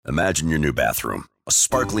Imagine your new bathroom. A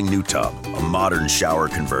sparkling new tub, a modern shower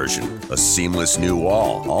conversion, a seamless new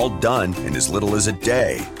wall, all done in as little as a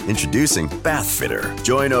day. Introducing Bath Fitter.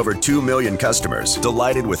 Join over 2 million customers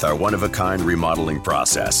delighted with our one-of-a-kind remodeling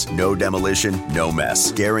process. No demolition, no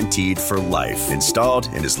mess. Guaranteed for life. Installed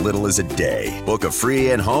in as little as a day. Book a free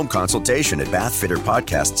in-home consultation at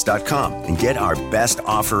bathfitterpodcasts.com and get our best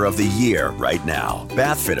offer of the year right now.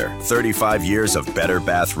 Bath Fitter, 35 years of better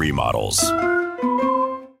bath remodels.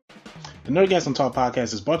 The Nerdgasm Talk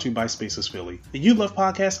podcast is brought to you by Spaces Philly. If you love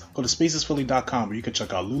podcasts, go to spacesphilly.com where you can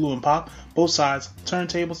check out Lulu and Pop, Both Sides,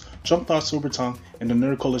 Turntables, Jump Thought Super Tongue, and the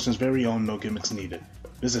Nerd Coalition's very own No Gimmicks Needed.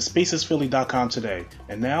 Visit spacesphilly.com today.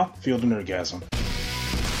 And now, feel the Nerdgasm.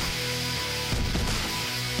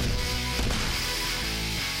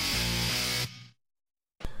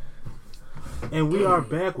 And we are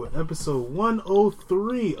back with episode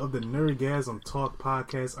 103 of the Nerdgasm Talk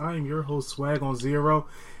podcast. I am your host, Swag on Zero.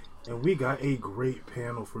 And we got a great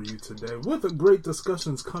panel for you today with great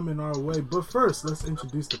discussions coming our way. But first, let's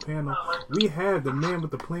introduce the panel. We have the man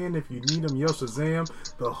with the plan. If you need him, yell Shazam,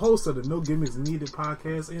 the host of the No Gimmicks Needed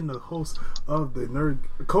podcast and the host of the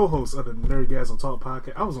co-host of the Nerdgasm Talk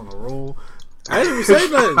podcast. I was on a roll. I didn't even say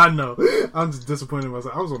nothing. I know. I'm just disappointed in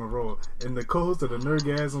myself. I was on a roll. And the co-host of the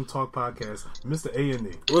Nerdgasm Talk podcast, Mr.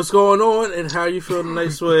 A&E. What's going on and how you feeling tonight,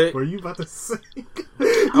 Swag? Were you about to say?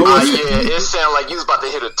 Yeah, it sounded like you was about to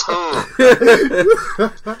hit a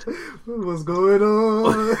tune. What's going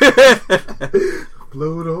on?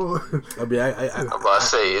 Float on. I mean, I'm about to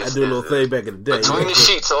say, I do a little thing back in the day. Between the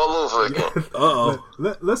sheets all over again. Uh-oh.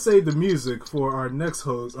 Let's save the music for our next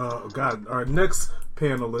host. Our next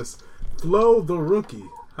panelist, Flo the Rookie.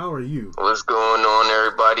 How are you? What's going on,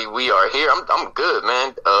 everybody? We are here. I'm good,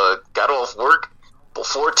 man. Got off work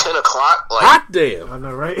before 10 o'clock. Like, hot damn. I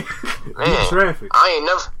know, right? Man, traffic. I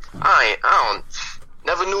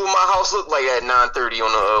never knew what my house looked like at 9:30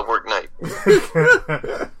 on a work night.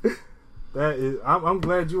 That is, I'm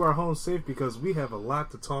glad you are home safe because we have a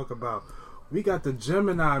lot to talk about. We got the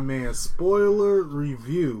Gemini Man spoiler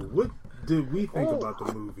review. What did we think about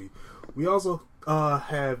the movie? We also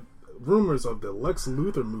have rumors of the Lex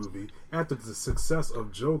Luthor movie after the success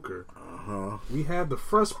of Joker. We have the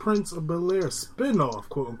Fresh Prince of Bel-Air spin-off,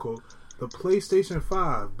 quote-unquote, the PlayStation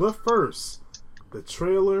 5. But first, the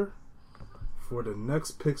trailer for the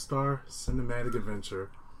next Pixar cinematic adventure,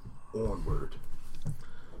 Onward.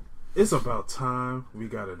 It's about time we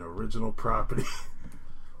got an original property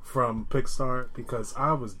from Pixar because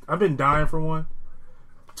I've been dying for one.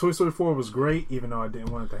 Toy Story 4 was great, even though I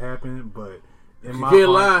didn't want it to happen, but in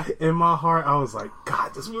my heart, I was like,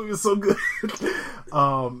 God, this movie is so good.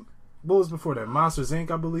 What was before that? Monsters Inc.,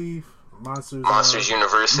 I believe. Monsters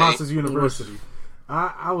University. Monsters University.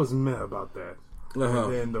 I was meh about that.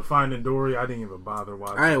 And then the Finding Dory, I didn't even bother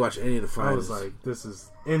watching. I didn't watch any of the Finding. I was like, this is.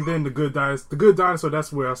 And then the Good Dinosaur.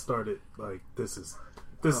 That's where I started. Like, this is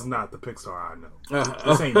not the Pixar I know.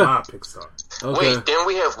 This ain't my Pixar. Okay. Wait, didn't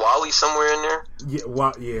we have WALL-E somewhere in there?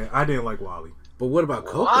 Yeah, I didn't like WALL-E. But what about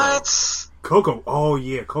Coco? What? Coco. Oh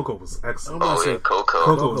yeah, Coco was excellent. Yeah, Coco.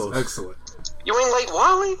 Coco was excellent. You ain't like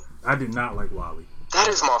WALL-E? I did not like WALL-E.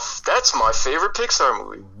 That's my favorite Pixar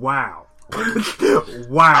movie. Wow.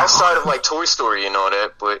 Wow. Outside of like Toy Story and all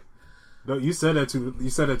that, but no, you said that too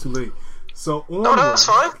late. So Onward, no, that's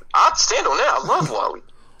fine. I'd stand on that. I love WALL-E.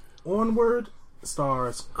 Onward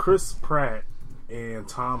stars Chris Pratt and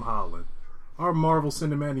Tom Holland. Our Marvel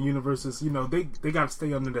Cinematic Universes, they got to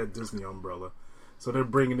stay under that Disney umbrella, so they're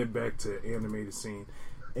bringing it back to animated scene.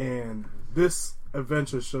 And this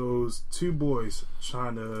adventure shows two boys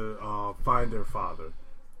trying to find their father,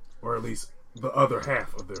 or at least the other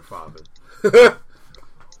half of their father.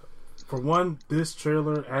 For one, this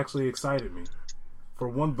trailer actually excited me. For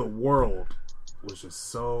one, the world was just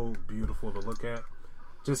so beautiful to look at.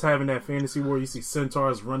 Just having that fantasy where you see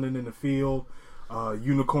centaurs running in the field,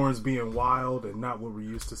 unicorns being wild and not what we're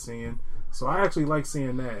used to seeing. So I actually like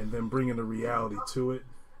seeing that, and then bringing the reality to it.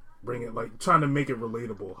 Trying to make it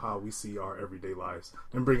relatable how we see our everyday lives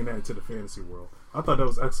and bringing that into the fantasy world. I thought that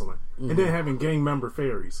was excellent. Mm-hmm. And then having gang member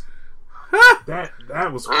fairies. that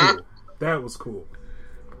was cool. That was cool.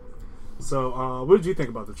 So, what did you think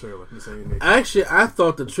about the trailer, Miss A&E? Actually, I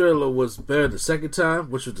thought the trailer was better the second time,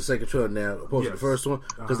 which was the second trailer now, opposed to the first one,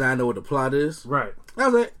 because now I know what the plot is. Right. I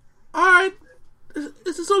was like, alright,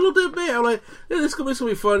 it's just a little bit bad. I'm like, it's gonna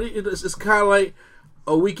be funny. It's kind of like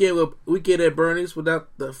a weekend at Bernie's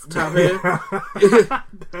without the top hat.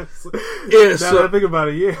 I think about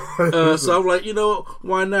it, yeah. So I'm like,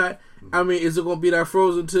 why not? I mean, is it going to be that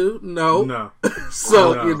Frozen 2? No.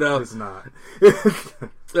 So, no, it's not.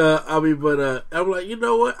 I'm like, you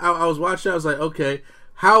know what? I was watching, I was like, okay,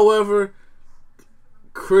 However,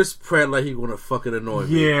 Chris Pratt like he gonna fucking annoy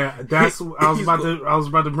me. Yeah, that's I was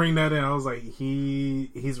about to bring that in. I was like,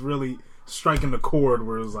 he's really striking the chord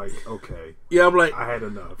where it was like, okay, Yeah, I'm like, I had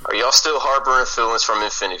enough. Are y'all still harboring feelings from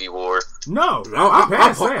Infinity War? No, I'm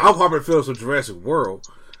I'm harboring feelings from Jurassic World.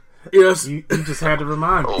 Yes, you just had to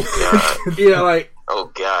remind me. Oh god. yeah, like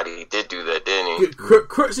Oh god, he did do that, didn't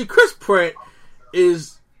he? see, Chris Pratt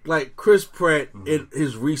is like Chris Pratt in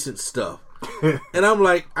his recent stuff, and I'm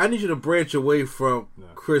like, I need you to branch away from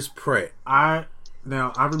Chris Pratt. I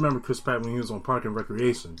remember Chris Pratt when he was on Park and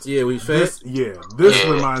Recreation. Yeah, we fat. This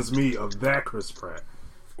reminds me of that Chris Pratt.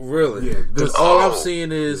 Really? Yeah, Because all I'm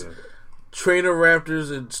seeing is Trainer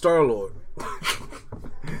Raptors and Star Lord.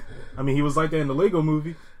 I mean, he was like that in the Lego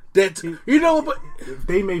movie. That you know, but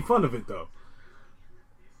They made fun of it though.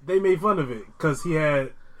 They made fun of it because he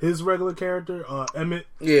had his regular character, Emmett.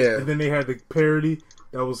 Yeah. And then they had the parody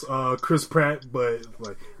that was Chris Pratt, but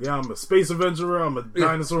like, yeah, I'm a space adventurer, I'm a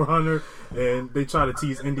dinosaur hunter, and they try to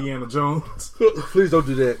tease Indiana Jones. please don't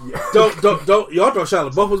do that. Don't y'all thought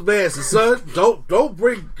Shia LaBeouf was bad, so son. Don't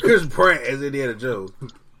bring Chris Pratt as Indiana Jones.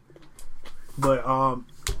 But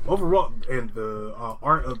overall, and the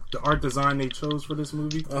art design they chose for this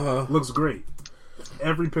movie looks great.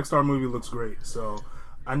 Every Pixar movie looks great, so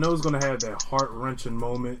I know it's gonna have that heart-wrenching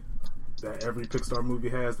moment that every Pixar movie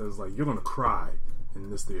has. That's like you're gonna cry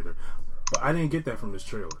in this theater, but I didn't get that from this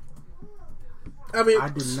trailer. I mean, I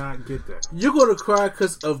did not get that. You're gonna cry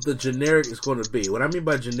because of the generic it's going to be. What I mean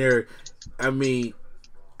by generic, I mean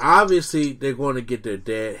obviously they're going to get their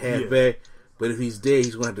dad half back. But if he's dead,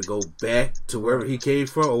 he's going to have to go back to wherever he came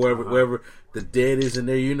from or wherever the dead is in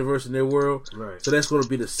their universe, in their world. Right. So that's going to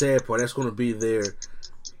be the sad part. That's going to be their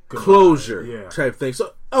closure type thing.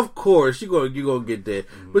 So, of course, you're going to get that.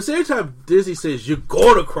 But every time Disney says you're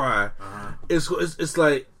going to cry, it's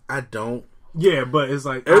like, I don't. Yeah, but it's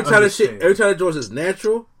like... Every time the George is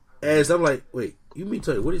natural, as I'm like, wait, you mean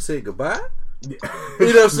tell you, what he say, goodbye? Yeah.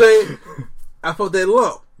 You know what I'm saying? I felt that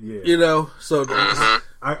lump. Yeah. You know? So...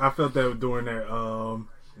 I felt that during that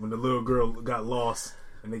when the little girl got lost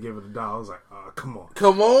and they gave her the doll. I was like, oh, come on,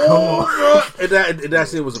 bro. And that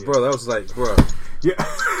shit was a brother. I was like, bro, yeah.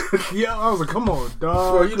 I was like, come on,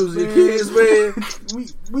 dog, bro, you losing your kids, man.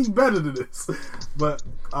 we better than this. But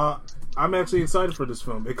I'm actually excited for this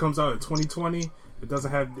film. It comes out in 2020. It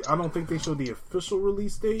doesn't have. I don't think they showed the official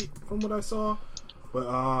release date from what I saw. But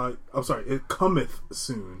I'm sorry, it cometh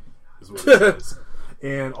soon is what it says.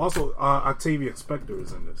 And also, Octavia Spencer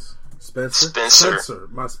is in this. Spencer.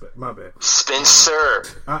 My bad. Spencer.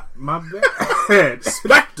 My bad.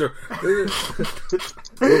 Spectre.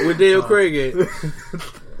 With Daniel Craig at.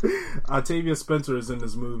 Octavia Spencer is in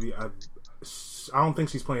this movie. I don't think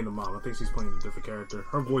she's playing the mom. I think she's playing a different character.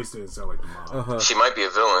 Her voice didn't sound like the mom. She might be a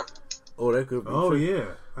villain. Oh, that could be. Oh, yeah.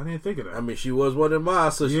 I didn't think of that. I mean, she was one of mine,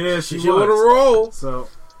 so yeah, she was on a roll. So...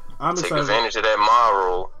 I'm Take excited. advantage of that Ma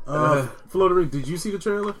role. Florida, did you see the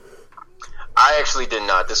trailer? I actually did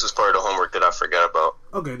not. This was part of the homework that I forgot about.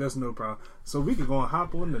 Okay, that's no problem. So we can go and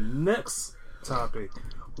hop on the next topic,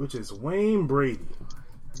 which is Wayne Brady.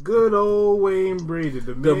 Good old Wayne Brady.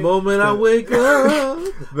 The moment I wake up,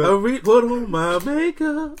 I put on my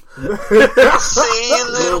makeup. I see a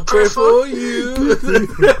little pray for you.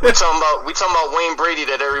 we talking about Wayne Brady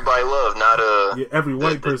that everybody loved, not every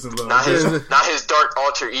white person loved. Not his dark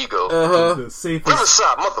alter ego. The safest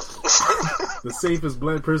Riverside, motherfucker. The safest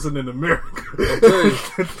black person in America.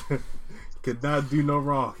 Could not do no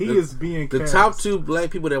wrong. He is being the cast. top two black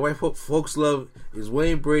people that white folks love is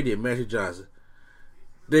Wayne Brady and Magic Johnson.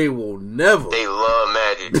 They will never. They love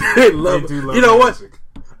Magic. They love. They love you know Magic.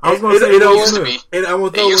 What? I was going to say it used to be. And I'm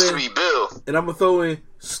gonna it used to be Bill. And I'm gonna throw in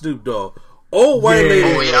Snoop Dogg. Old white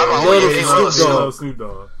lady love Snoop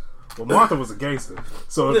Dogg. Well, Martha was a gangster,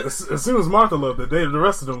 so as soon as Martha loved it, the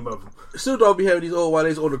rest of them loved him. Snoop Dogg be having these old white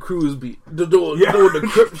ladies on the cruise be doing the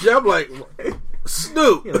crip shit. I'm like,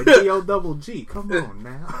 Snoop. Yeah, like D-O-double-G. Come on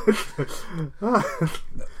now.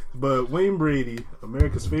 But Wayne Brady,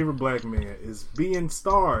 America's favorite black man, is being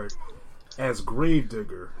starred as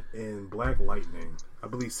Gravedigger in Black Lightning. I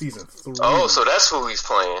believe season 3. Oh, so that's who he's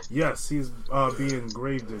playing. Yes, he's being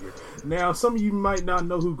Gravedigger. Now, some of you might not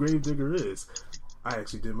know who Gravedigger is. I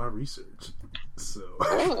actually did my research.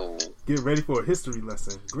 So, get ready for a history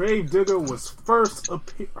lesson. Gravedigger was first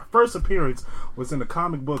appearance was in the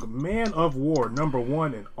comic book Man of War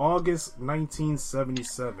 #1 in August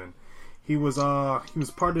 1977. He was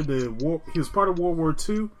part of World War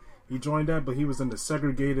II. He joined that, but he was in the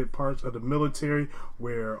segregated parts of the military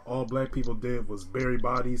where all black people did was bury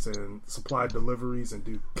bodies and supply deliveries and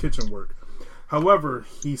do kitchen work. However,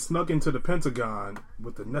 he snuck into the Pentagon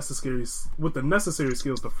with the necessary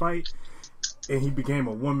skills to fight, and he became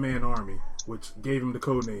a one-man army, which gave him the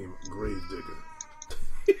codename Gravedigger.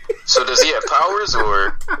 So does he have powers,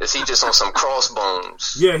 or is he just on some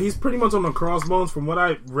crossbones? Yeah, he's pretty much on the crossbones. From what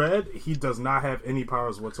I read, he does not have any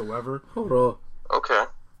powers whatsoever. Hold on. Okay.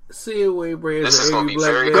 See Wayne Brady. This is going to be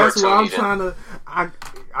very That's why I'm cartoony, trying to.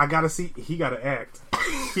 I gotta see. He gotta act.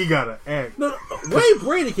 He gotta act. No, Wayne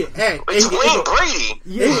Brady can act. It's Wayne Brady.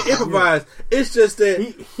 He can improvise. It's just that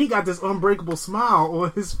he got this unbreakable smile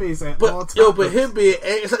on his face at all times. But him being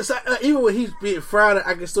even when he's being Friday,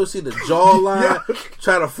 I can still see the jawline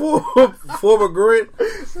trying to form a grin.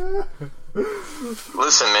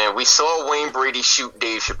 Listen, man, we saw Wayne Brady shoot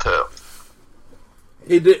Dave Chappelle.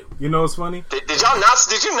 He did. You know what's funny? Did y'all not?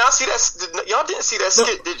 Did you not see that? Y'all didn't see that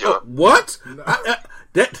skit, did y'all? What?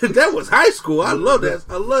 That was high school. I love that.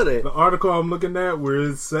 I love that. The article I'm looking at where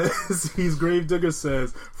it says he's Gravedigger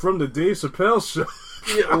says from the Dave Chappelle show.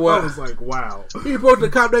 Yeah, well, I was like, wow. He broke the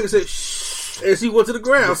cop neck and said shh as he went to the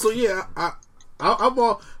ground. So yeah, I'm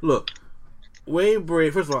all look. Wayne Brady.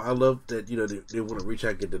 First of all, I love that they want to reach out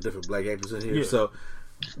and get the different black actors in here. Yeah. So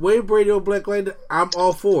Wayne Brady on Black Lightning, I'm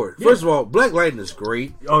all for it. First of all, Black Lightning is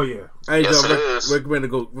great. Oh yeah. I Yes, recommend to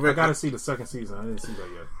go. I gotta see the second season. I didn't see that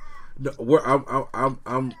yet. No,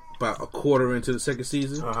 I'm about a quarter into the second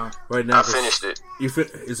season right now. I finished it.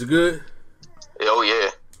 Is it good? Oh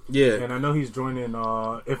yeah. Yeah. And I know he's joining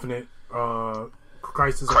Infinite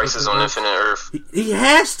Crisis on Infinite Earth. He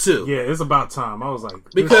has to. Yeah, it's about time. I was like,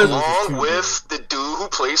 because along with the dude who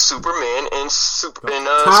plays Superman and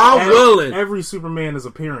Tom Welling. Every Superman is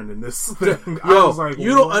appearing in this thing. Yo, I was like,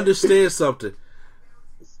 you don't understand something.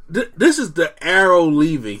 This is the Arrow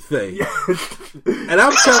leaving thing, and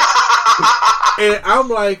I'm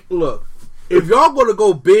like, look, if y'all gonna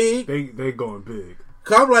go big, they going big.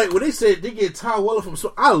 Cause I'm like, when they said they get Tom Welling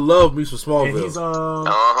from, I love me some Smallville. And he's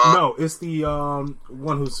no, it's the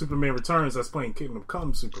one who Superman Returns that's playing Kingdom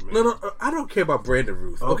Come Superman. No, I don't care about Brandon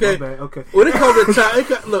Ruth. Oh, okay, okay. When it comes to Tom,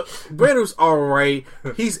 look, Brandon Ruth's all right.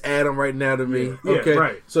 He's Adam right now to me. Yeah, okay,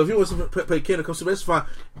 right. So if he wants to play Kingdom Come Superman, that's fine.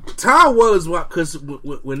 Tom Welling's what? Because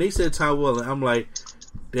when they said Tom Welling, I'm like,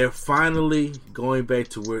 they're finally going back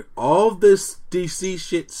to where all this DC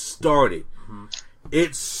shit started. Mm-hmm.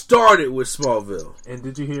 It started with Smallville. And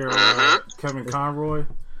did you hear Kevin Conroy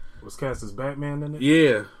was cast as Batman in it?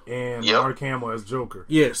 Yeah. And Mark Hamill as Joker.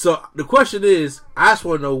 Yeah, so the question is, I just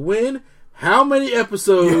want to know when, how many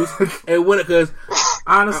episodes, and when, because...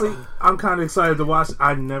 Honestly, I'm kind of excited to watch.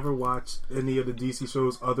 I never watched any of the DC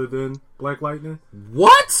shows other than Black Lightning.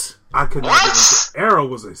 What? I could not get into Arrow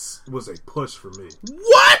was a push for me.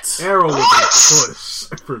 What? Arrow was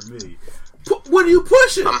a push for me. What are you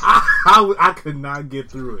pushing? I could not get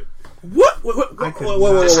through it. What?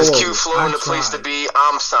 This is Q Flow in the place to be.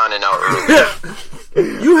 I'm signing out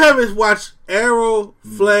early. You haven't watched Arrow,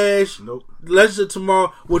 Flash, nope. Legends of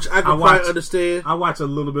Tomorrow, which I can quite understand. I watched a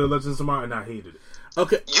little bit of Legends of Tomorrow and I hated it.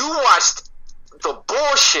 Okay. You watched the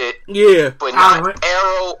bullshit, but not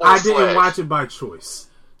Arrow or I Flash. didn't watch it by choice.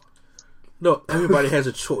 No, everybody has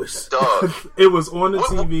a choice. Dog. It was on the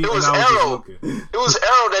TV it was and I was Arrow. just looking. It was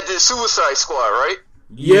Arrow that did Suicide Squad, right?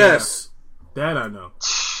 Yes. Yeah, that I know.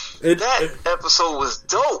 That episode was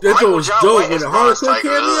dope. That was dope. With a Harley Quinn like,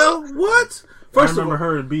 cameo? What? I remember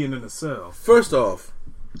her being in a cell. First off,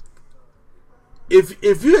 if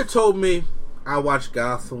you had told me I watched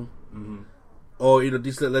Gotham, or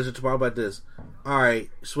DC Legend Tomorrow about this, all right,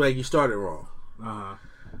 Swag, you started wrong.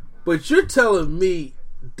 But you're telling me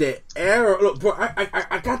that Arrow. Look, bro,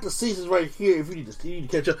 I got the seasons right here. If you need to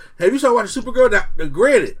catch up, have you started watching Supergirl? Now,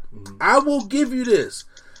 granted, I will give you this: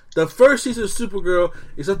 the first season of Supergirl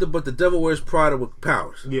is nothing but the Devil Wears Prada with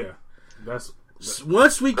powers. Yeah, that's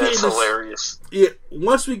once we get into hilarious. Yeah,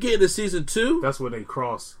 once we get into season 2, that's when they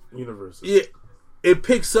cross universes. Yeah, it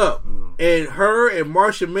picks up, and her and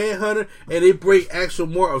Martian Manhunter, and they bring actual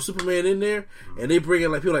more of Superman in there, and they bring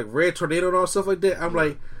in like people like Red Tornado and all stuff like that.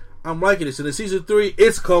 I'm liking this. And in season 3,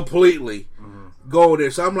 it's completely going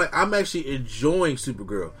there. So I'm actually enjoying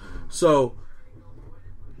Supergirl. So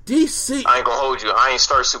DC, I ain't gonna hold you. I ain't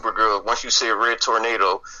start Supergirl. Once you say Red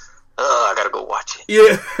Tornado, I gotta go watch it.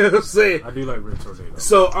 Yeah, I'm saying I do like Red Tornado.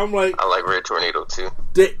 So I'm like, I like Red Tornado too.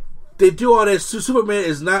 They do all that. Superman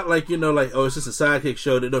is not like oh, it's just a sidekick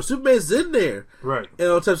show. No, Superman's in there, right? And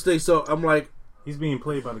all types of things. So I'm like, he's being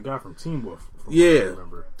played by the guy from Teen Wolf. Yeah,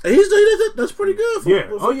 and that's pretty good.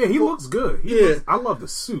 He looks good. I love the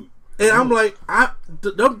suit. And I'm like,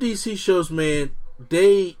 them DC shows, man,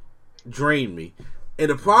 they drain me. And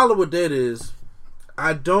the problem with that is,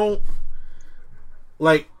 I don't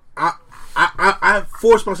like. I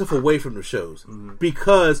force myself away from the shows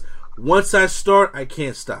because once I start, I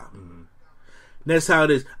can't stop. That's how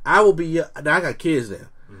it is. I will be. Now I got kids now.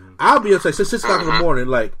 I'll be up like 6 o'clock in the morning,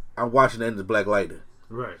 like I'm watching the end of Black Lightning.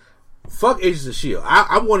 Right. Fuck Agents of S.H.I.E.L.D.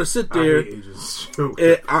 I want to sit there. I hate Agents of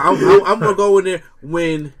And I'm going to go in there.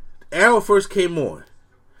 When Arrow first came on,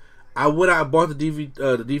 I went out and bought the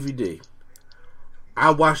DVD. I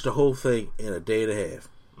watched the whole thing in a day and a half.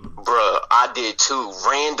 Bruh, I did too,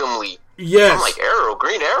 randomly. Yes. I'm like, Arrow,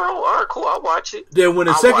 Green Arrow? Alright, cool, I'll watch it. Then when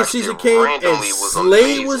the second season came and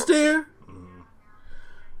Slade was there,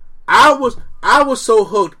 I was so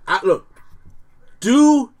hooked. Look,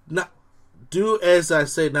 do as I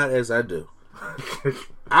say, not as I do.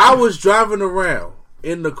 I was driving around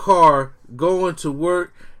in the car, going to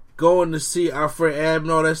work, going to see our friend Ab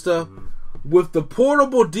and all that stuff, with the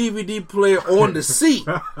portable DVD player on the seat,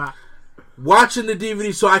 watching the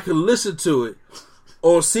DVD so I could listen to it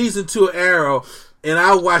on season 2 of Arrow, and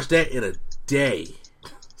I watched that in a day.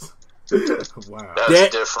 Wow, that's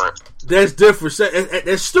different. That's different.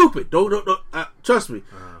 That's stupid. Don't trust me.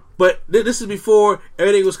 But this is before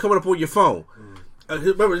everything was coming up on your phone.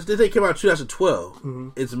 Remember, this thing came out in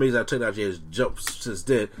 2012. It's amazing how technology has jumped since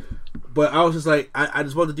then. But I was just like, I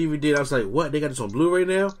just bought the DVD, and I was like, what? They got this on Blu-ray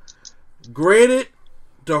now? Granted,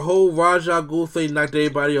 the whole Ra's al Ghul thing knocked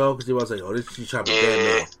everybody off because they was like, oh, this is trying to be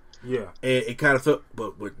Batman. Yeah. And it kind of felt,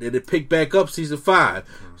 but then it picked back up season 5.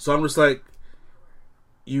 So I'm just like,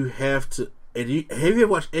 you have to. And have you ever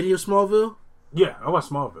watched any of Smallville? Yeah, I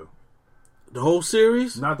watched Smallville. The whole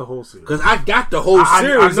series? Not the whole series. Because I got the whole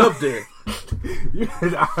series up there.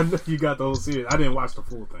 I know you got the whole series. I didn't watch the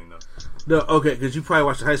full thing, though. No, okay, because you probably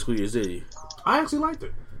watched the high school years, didn't you? I actually liked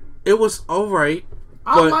it. It was alright.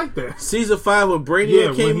 I liked that. Season 5 when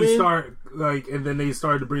Brainiac came when he in. Started, and then they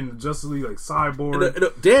started to bring the Justice League, like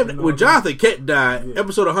Cyborg. Damn, when Jonathan Kent died,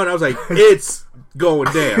 episode 100, I was like, it's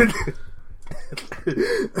going down.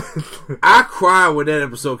 I cried when that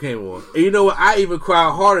episode came on. And you know what? I even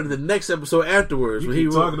cried harder the next episode afterwards. You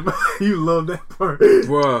keep talking about you love that part.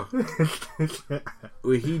 Bruh.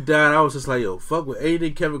 When he died, I was just like, yo, fuck what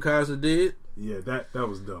anything Kevin Costner did. Yeah, that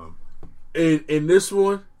was dumb. In this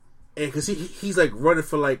one, and because he's like running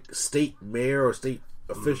for like state mayor or state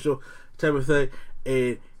official type of thing,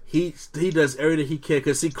 and he does everything he can.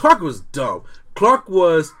 Because see, Clark was dumb. Clark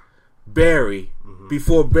was Barry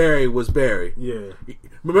before Barry was Barry. Yeah.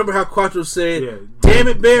 Remember how Quattro said, "Damn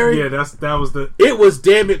it, Barry." Yeah, that was the. It was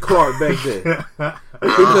 "Damn it, Clark" back then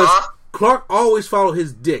because Clark always followed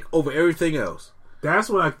his dick over everything else. That's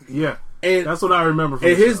what and that's what I remember. From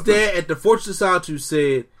and his dad at the Fortune Solitude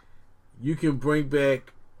said, "You can bring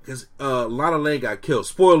back." Because Lana Lane got killed.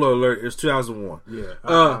 Spoiler alert, it's 2001. Yeah.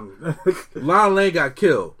 Lana Lane got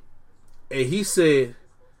killed. And he said,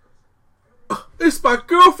 it's my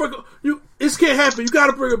girlfriend. This can't happen. You got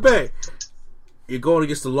to bring her back. You're going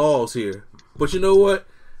against the laws here. But you know what?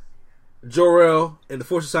 Jor-El and the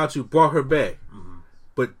Force of Solitude brought her back.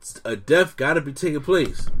 But a death got to be taking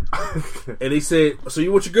place. And they said, so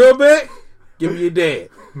you want your girl back? Give me your dad.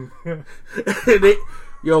 And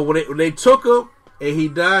when they took him, and he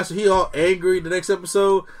died, so he all angry the next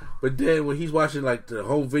episode. But then when he's watching like the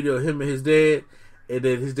home video of him and his dad, and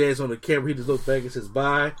then his dad's on the camera, he just looks back and says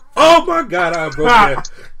bye. Oh my god, I broke down.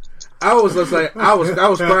 I was just like, I was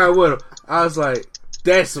crying with him. I was like,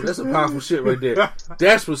 that's some powerful shit right there.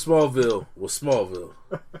 That's what Smallville was. Smallville.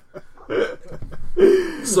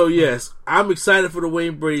 So yes, I'm excited for the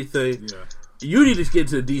Wayne Brady thing. Yeah. You need to get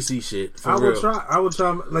into the DC shit. I will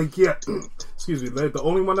try. Like, yeah. Excuse me. Like, the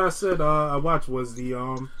only one I said I watched was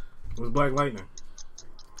Black Lightning.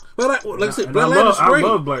 But like I said, Black Lightning is great. I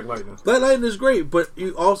love Black Lightning. Black Lightning is great, but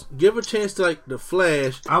you also give a chance to like the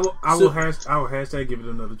Flash. I will hashtag give it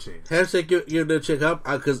another chance. Hashtag give it another chance up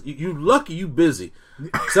because you lucky you busy.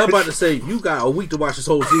 So I'm about to say you got a week to watch this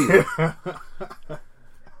whole season.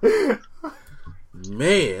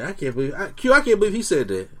 Man, I can't believe he said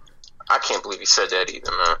that. I can't believe he said that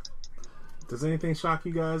either, man. Does anything shock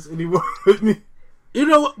you guys anymore with me? You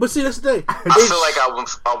know what? But see, that's the thing. I feel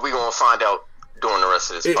like we gonna find out during the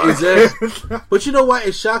rest of this podcast. Exactly. But you know why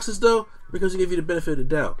it shocks us though? Because it gives you the benefit of the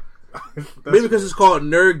doubt. Maybe because it's called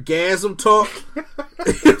Nerdgasm Talk.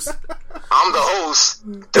 I'm the host.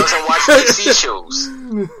 Doesn't watch DC shows.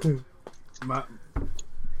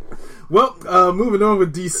 Moving on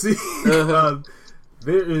with DC.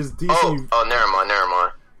 There is DC. Oh, never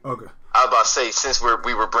mind. Okay. I was about to say, since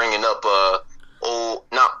we were bringing up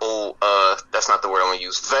that's not the word I want to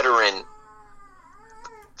use, veteran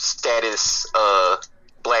status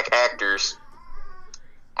black actors,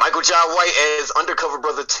 Michael Jai White as Undercover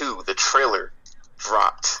Brother 2, the trailer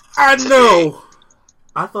dropped I today. know.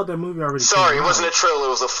 I thought that movie already. Sorry, came it wasn't out. a trailer. It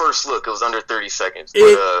was a first look. It was under 30 seconds.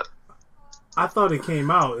 I thought it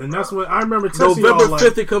came out, and that's when I remember texting November y'all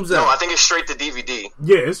 5th it comes out. No, I think it's straight to DVD.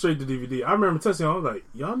 Yeah, it's straight to DVD. I remember texting y'all, I was like,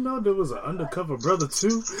 y'all know there was an Undercover Brother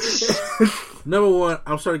 2? Number one,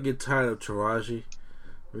 I'm starting to get tired of Taraji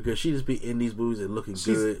because she just be in these movies and looking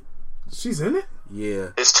good. She's in it? Yeah.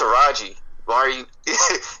 It's Taraji. Why are you?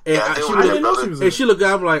 And I didn't know she was in and it. she look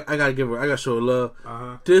good. I'm like, I gotta show her love.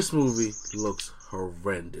 Uh-huh. This movie looks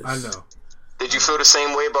horrendous. I know. Did you feel the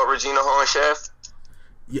same way about Regina Hall and Shaft?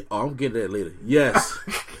 Yeah, I'm getting that later. Yes,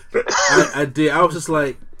 I did. I was just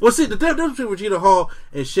like, well, see, the difference between Regina Hall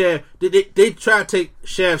and Shaft, they try to take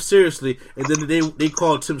Shaft seriously, and then they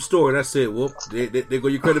called Tim Story, and I said, well, there go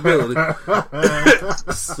your credibility.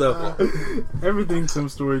 So Everything Tim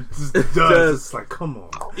Story just does, it's like, come on.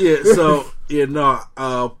 yeah, so yeah, no.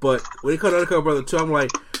 But when it comes to Undercover Brother 2, I'm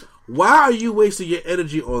like, why are you wasting your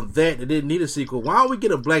energy on that? That didn't need a sequel. Why don't we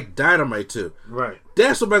get a Black Dynamite 2? Right.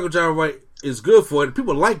 That's what Michael John Wright is good for, and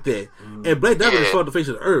people like that. And Black Dynamite is fun the face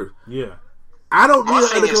of the earth. Yeah. I don't need My an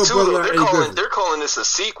thing Undercover is too, Brother though, like Eddie Griffin. they're calling this a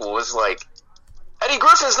sequel. It's like Eddie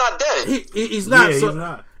Griffin's not dead. He's not. Yeah, so, he's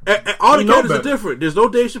not. And all He the know characters are better. different. There's no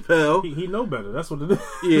Dave Chappelle. He know better. That's what it is.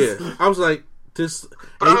 Yeah, I was like this.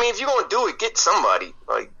 But I mean, if you're gonna do it, get somebody.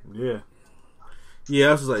 Like, Yeah. Yeah,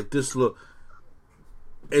 I was like this. Look,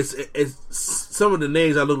 it's some of the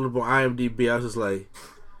names I looked up on IMDb. I was just like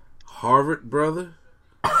Harvard brother,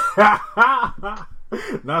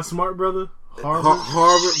 Not Smart Brother. Harvard.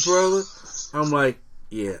 Harvard brother. I'm like,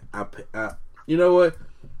 yeah, I you know what?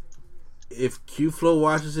 If Q Flow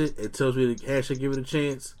watches it and tells me to hashtag give it a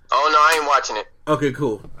chance, oh no, I ain't watching it. okay,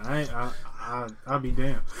 cool. I'll be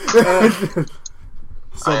damned.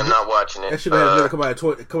 I am not watching it. That shit had come out at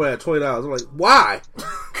 $20. I'm like, why?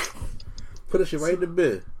 Put that shit right in the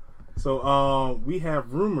bin. So we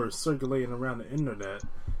have rumors circulating around the internet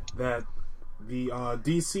that the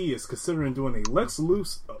DC is considering doing a Lex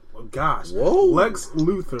Luthor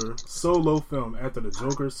solo film after the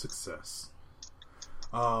Joker's success.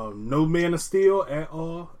 No Man of Steel at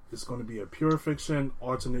all. It's going to be a pure fiction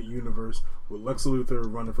alternate universe with Lex Luthor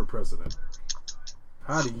running for president.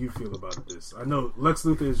 How do you feel about this? I know Lex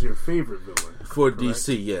Luthor is your favorite villain For correct?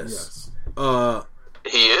 DC, yes.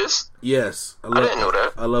 He is? Yes. I didn't know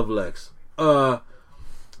that. I love Lex.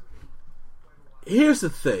 Here's the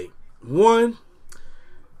thing. One,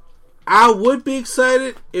 I would be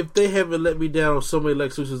excited if they haven't let me down on so many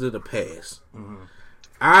Lex Luthors in the past. Mm-hmm.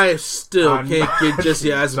 I still can't get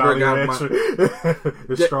Jesse Eisenberg out of my...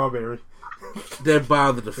 It's strawberry. That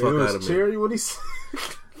bothered the fuck It out was of me. cherry what he said.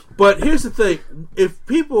 But here's the thing. If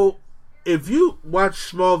you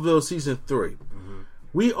watch Smallville Season 3,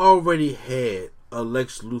 we already had a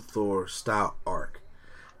Lex Luthor style arc.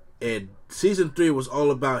 And Season 3 was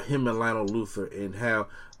all about him and Lionel Luthor and how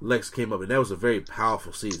Lex came up. And that was a very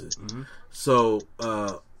powerful season. Mm-hmm. So,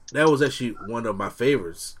 that was actually one of my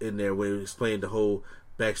favorites in there where it explained the whole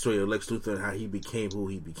backstory of Lex Luthor and how he became who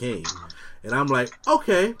he became. And I'm like,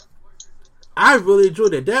 okay, I really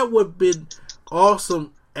enjoyed that. That would have been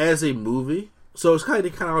awesome as a movie. So it's kind of,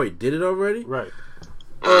 they kind of already did it already. Right.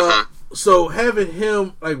 So having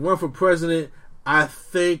him like run for president, I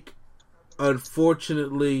think,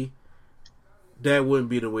 unfortunately, that wouldn't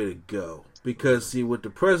be the way to go. Because see, with the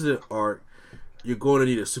president arc, you're going to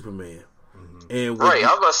need a Superman. And Right, I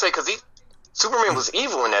was about to say, because Superman was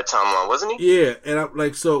evil in that timeline, wasn't he? Yeah, and I'm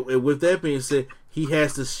like, so and with that being said, he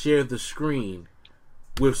has to share the screen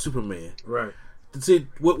with Superman. Right. See,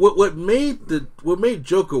 what made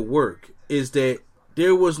Joker work is that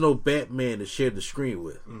there was no Batman to share the screen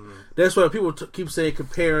with. Mm-hmm. That's why people keep saying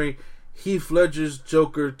comparing Heath Ledger's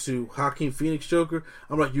Joker to Joaquin Phoenix Joker.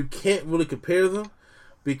 I'm like, you can't really compare them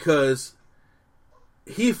because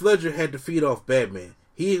Heath Ledger had to feed off Batman.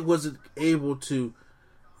 He wasn't able to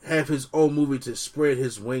have his own movie to spread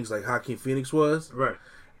his wings like Joaquin Phoenix was. Right.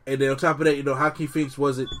 And then on top of that, Joaquin Phoenix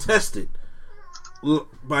wasn't tested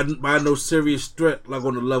by no serious threat like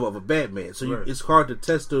on the level of a Batman. So right. It's hard to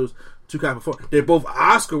test those two kind of performances. They're both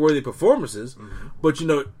Oscar-worthy performances, but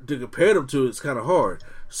to compare them to it's kind of hard.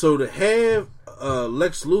 So to have a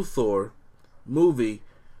Lex Luthor movie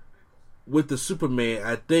with the Superman,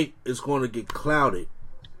 I think is going to get clouded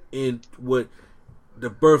in what the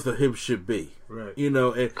birth of him should be. Right.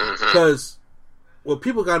 Because what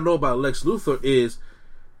people got to know about Lex Luthor is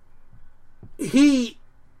he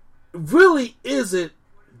really isn't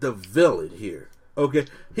the villain here. Okay,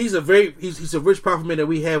 he's a rich, powerful man that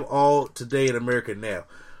we have all today in America now.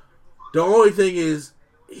 The only thing is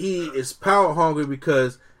he is power hungry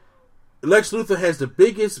because Lex Luthor has the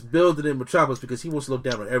biggest building in Metropolis because he wants to look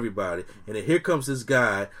down on everybody, and then here comes this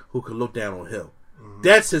guy who can look down on him.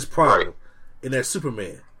 That's his problem, and that's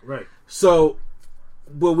Superman. Right. So,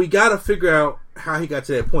 well, we got to figure out how he got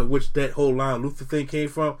to that point, which that whole line Luthor thing came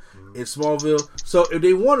from in Smallville. So, if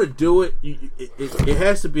they want to do it, it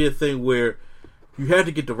has to be a thing where you have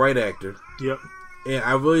to get the right actor. Yep. And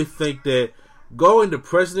I really think that going the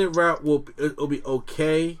president route will be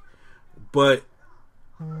okay, but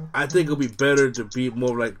I think it'll be better to be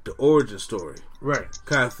more like the origin story, right,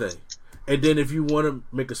 kind of thing. And then if you want to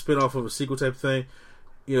make a spinoff of a sequel type thing,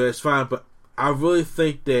 it's fine. But I really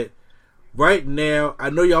think that right now,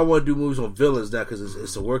 I know y'all want to do movies on villains now because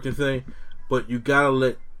it's a working thing, but you gotta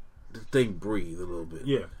let the thing breathe a little bit.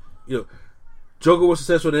 Yeah, Joker was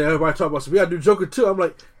successful, and everybody talk about, so we gotta do Joker 2. I'm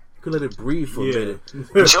like, you could let it breathe for a minute.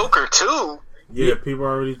 Joker 2? Yeah, people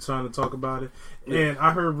are already trying to talk about it. And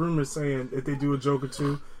I heard rumors saying if they do a Joker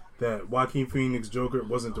 2, that Joaquin Phoenix Joker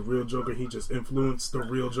wasn't the real Joker, he just influenced the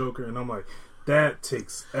real Joker. And I'm like, that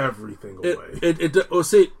takes everything away. Well,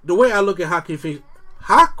 see, the way I look at Joaquin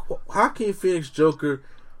Phoenix Joker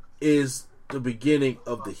is the beginning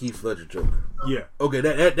of the Heath Ledger Joker. Yeah. Okay,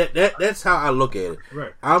 that's how I look at it.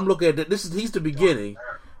 Right. I'm looking at that. He's the beginning,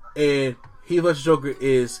 and Heath Ledger Joker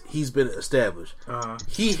he's been established.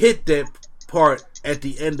 He hit that part at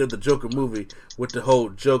the end of the Joker movie with the whole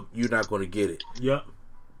joke, "You're not going to get it." Yep.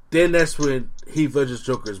 Then that's when Heath Ledger's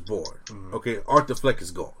Joker is born. Okay, Arthur Fleck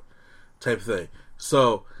is gone, type thing.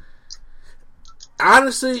 So,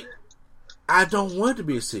 honestly, I don't want it to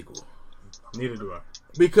be a sequel. Neither do I.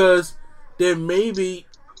 Because then maybe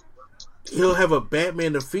he'll have a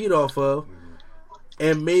Batman to feed off of,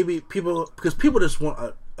 and maybe people just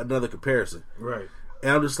want another comparison. Right.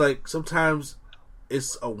 And I'm just like, sometimes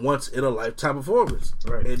it's a once in a lifetime performance.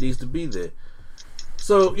 Right. It needs to be there.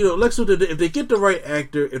 So, Lex Luthor, if they get the right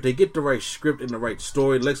actor, if they get the right script and the right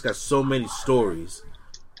story, Lex got so many stories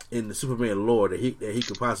in the Superman lore that he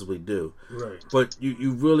could possibly do. Right. But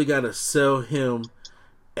you really got to sell him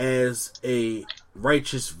as a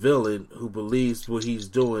righteous villain who believes what he's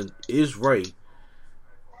doing is right.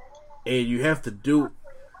 And you have to do...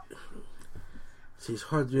 See, it's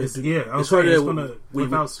hard to do. Yeah, it's hard to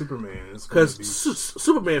without Superman. Because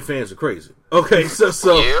Superman fans are crazy. Okay, so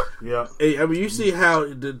yeah. I mean, you see how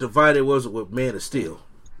divided was with Man of Steel,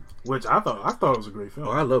 which I thought it was a great film.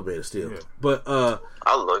 Oh, I love Man of Steel, but I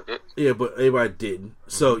loved it. Yeah, but everybody didn't.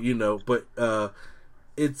 So but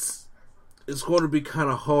it's going to be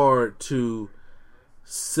kind of hard to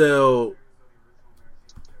sell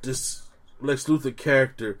this Lex Luthor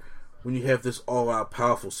character when you have this all-out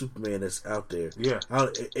powerful Superman that's out there. Yeah.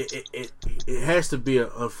 It has to be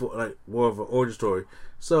more of an origin story.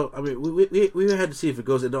 So, I mean, we had to see if it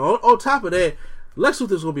goes. And on top of that, Lex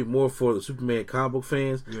Luthor's going to be more for the Superman comic book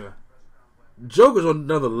fans. Yeah. Joker's on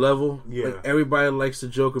another level. Yeah. Like, everybody likes the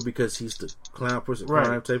Joker because he's the clown person,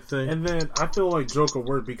 crime type thing. And then I feel like Joker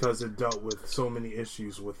worked because it dealt with so many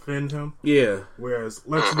issues within him. Yeah. Whereas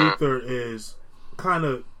Lex Luthor is kind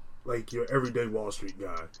of like your everyday Wall Street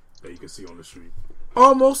guy that you can see on the street.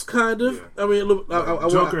 Almost, kind of. Yeah. I mean,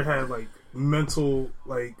 Joker had like mental,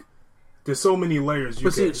 like there's so many layers.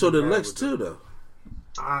 But see, so did Lex too, though.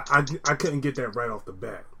 I couldn't get that right off the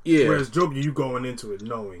bat. Yeah. Whereas Joker, you going into it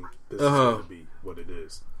knowing this is going to be what it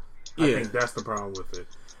is. I think that's the problem with it.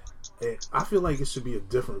 And I feel like it should be a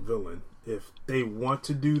different villain if they want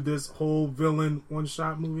to do this whole villain one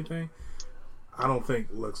shot movie thing. I don't think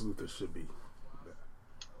Lex Luthor should be.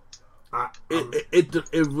 It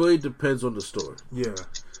really depends on the story. Yeah,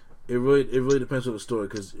 it really depends on the story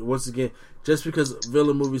because once again, just because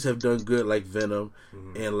villain movies have done good like Venom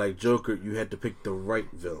and like Joker, you had to pick the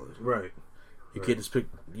right villain. Right. You can't just pick.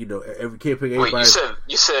 You can't pick everybody. Wait,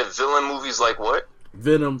 you said villain movies like what?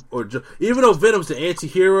 Venom or even though Venom's the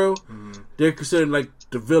anti-hero, they're considered like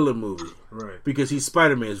the villain movie, right? Because he's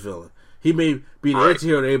Spider-Man's villain. He may be the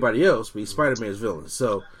anti-hero to everybody else, but he's Spider-Man's villain.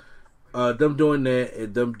 So. Them doing that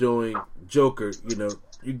and them doing Joker,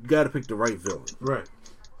 you got to pick the right villain, right?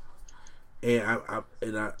 And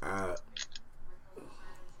I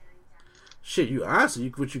shit. You honestly,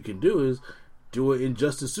 what you can do is do an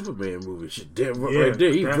Injustice Superman movie. Shit, right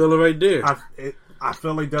there, he's villain right there. I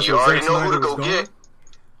feel like that's you what already Zack know who Snyder to go get.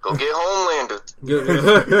 Go get Homelander.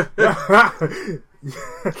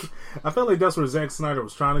 I feel like that's where Zack Snyder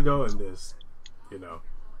was trying to go, and this, yeah,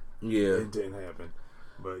 it didn't happen.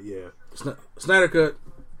 But yeah, Snyder cut.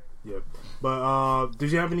 Yeah, but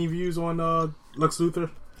did you have any views on Lex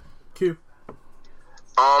Luthor? Q?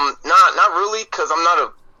 Not really, because I'm not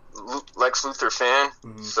a Lex Luthor fan,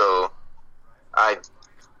 so I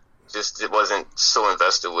just wasn't so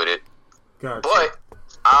invested with it. Gotcha. But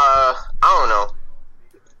I don't know.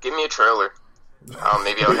 Give me a trailer.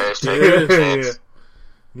 Maybe I'll hashtag it.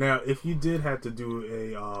 Now, if you did have to do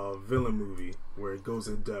a villain movie where it goes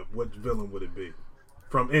in depth, what villain would it be?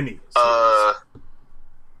 From any series?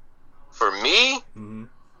 For me,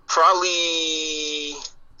 probably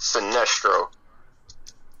Sinestro.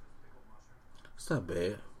 It's not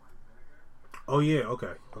bad. Oh yeah,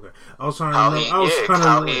 okay. I was trying to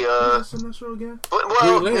remember. Sinestro again? But,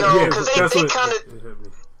 well, no, because they kind of hit me.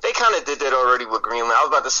 They kind of did that already with Green Lantern. I was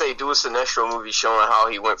about to say, do a Sinestro movie showing how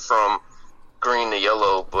he went from green to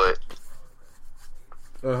yellow, but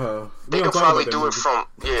they could probably do it from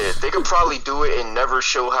they could probably do it and never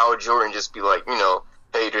show Hal Jordan, just be like,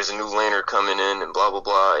 hey, there's a new Lantern coming in and blah blah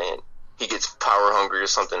blah, and he gets power hungry or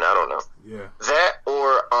something. I don't know. Yeah. That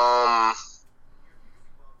or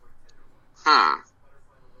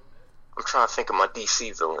I'm trying to think of my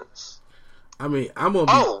DC villains. I mean, I'm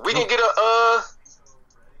gonna. We didn't get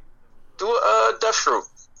do a Deathstroke.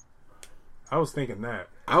 I was thinking that.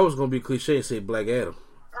 I was gonna be cliche and say Black Adam.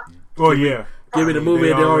 Oh yeah. Give me the movie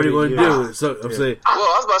they're already going to do it. So I'm saying. Well,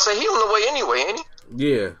 I was about to say he on the way anyway, ain't he?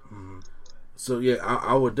 Yeah. Mm-hmm. So yeah,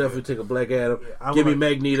 I would definitely take a Black Adam. Yeah, give me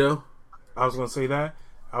Magneto. I was going to say that.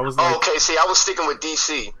 Okay. See, I was sticking with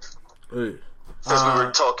DC. Since we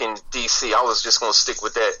were talking DC, I was just going to stick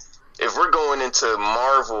with that. If we're going into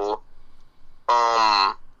Marvel,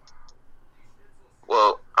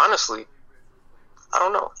 well, honestly, I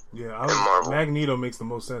don't know. Yeah, Magneto makes the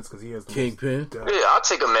most sense because he has the Kingpin. Yeah, I'll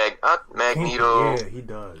take a Magneto. Yeah, he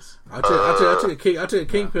does. I'll take a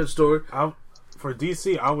Kingpin story. For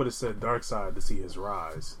DC, I would have said Darkseid to see his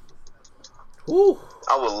rise. Ooh,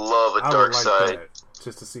 I would love a Darkseid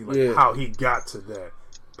just to see how he got to that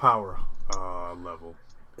power level.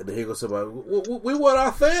 And then he goes somebody, we want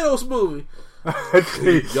our Thanos movie.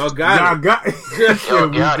 Y'all got it. Y'all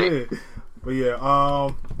got it. But yeah,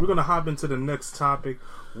 we're gonna hop into the next topic,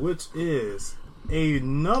 which is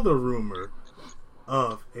another rumor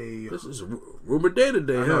of a. This is rumor day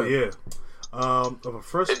today, huh? Yeah. Of a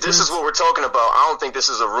Fresh Prince. This is what we're talking about. I don't think this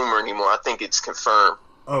is a rumor anymore. I think it's confirmed.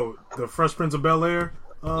 Oh, the Fresh Prince of Bel-Air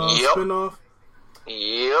spinoff.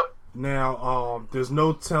 Yep. Now, there's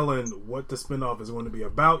no telling what the spinoff is going to be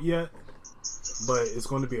about yet, but it's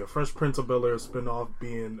going to be a Fresh Prince of Bel-Air spinoff,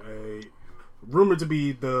 being rumored to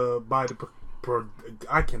be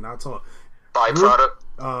I cannot talk. Byproduct.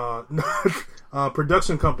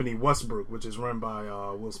 Production company Westbrook, which is run by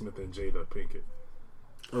Will Smith and Jada Pinkett.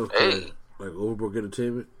 Okay. Hey. Like Overbrook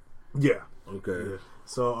Entertainment? Yeah. Okay. Yeah.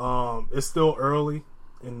 So it's still early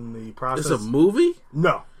in the process. It's a movie?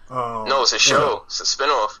 No. No, it's a show. It's a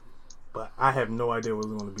spinoff. But I have no idea what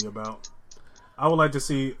it's going to be about. I would like to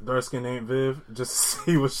see dark skin Aunt Viv just to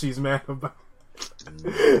see what she's mad about.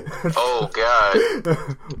 Oh God!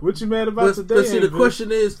 What you mad about today? But see, the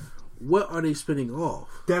question is, what are they spinning off?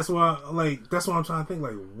 That's why I'm trying to think.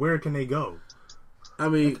 Like, where can they go? I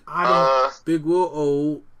mean, Big Will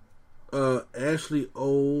old, Ashley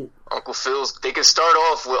old, Uncle Phil's. They could start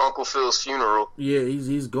off with Uncle Phil's funeral. Yeah,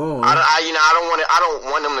 he's gone. I don't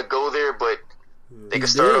want them to go there, but they could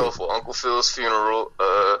start off with Uncle Phil's funeral.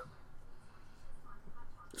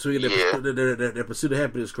 So we get that Pursuit of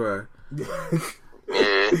Happiness cry.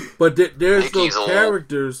 Yeah, but there's Nikki's no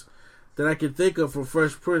characters that I can think of from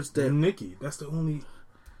Fresh Prince that Nikki. That's the only.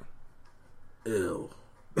 Ew.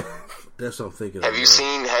 That's what I'm thinking. Have you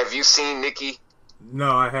seen Nikki?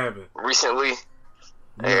 No, I haven't. Recently?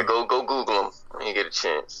 No. Hey, go Google him when you get a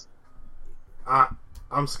chance.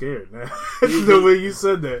 I'm scared now. The way you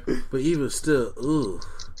said that. But even still, ugh.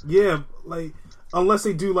 Yeah, like unless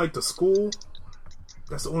they do like the school,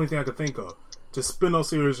 that's the only thing I could think of. Just spin off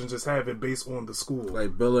series and just have it based on the school.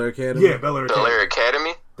 Like Bel Air Academy? Yeah, Bel Air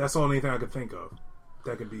Academy? That's the only thing I could think of.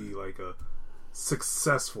 That could be like a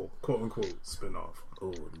successful, quote unquote, spin off.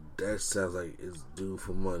 Oh, that sounds like it's due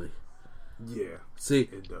for money. Yeah. See,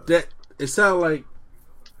 it does. It sounds like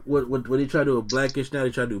what they try to do with Blackish now, they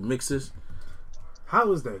try to do mixes. How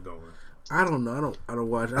is that going? I don't know. I don't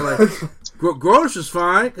watch. I like Grownish is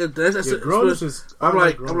fine. Grownish is. I'm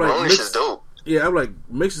like Grownish is dope. Yeah, I'm like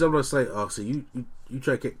mixes. I'm just like, oh, so you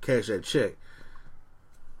try to cash that check.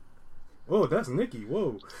 Whoa, that's Nikki.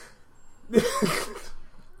 Whoa.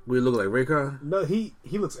 We look like Raycon? No, he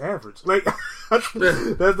looks average. Like that's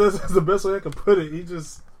the best way I can put it.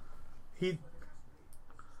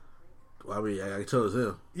 Well, I mean, I chose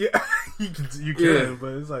him. Yeah, you can,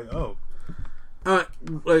 but it's like, oh,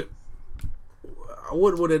 like I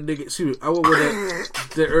wouldn't want that nigga. Excuse me, I wouldn't want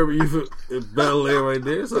that Urban Youth Bel Air right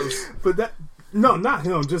there. So. But no, not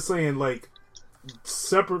him. Just saying, like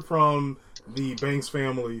separate from the Banks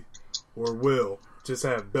family or Will. Just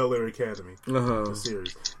have Bel Air Academy the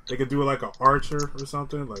series. They could do it like an Archer or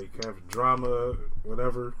something, like have drama,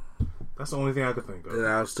 whatever. That's the only thing I could think of. And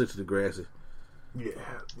I'll stick to the grassy. Yeah.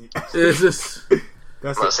 It's just...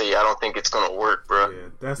 I don't think it's gonna work, bro. Yeah,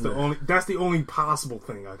 that's the only possible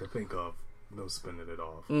thing I could think of. No spinning it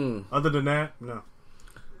off. Other than that, no.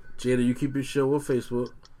 Jada, you keep your show on Facebook.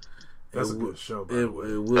 That's a good show. By the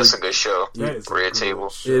way. That's a good show. That is Red Table.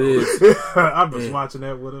 Show. It is. I was watching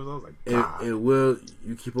that with us. I was like, God. And Will,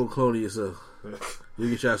 you keep on cloning yourself. You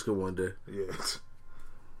get your Oscar one day.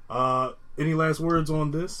 Yeah. Any last words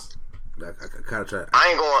on this? I kind of try. I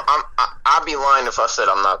ain't going. I'd be lying if I said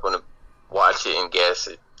I'm not going to watch it and guess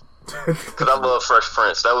it. Because I love Fresh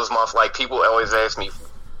Prince. That was my people always ask me,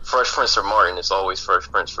 Fresh Prince or Martin. It's always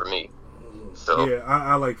Fresh Prince for me. So yeah,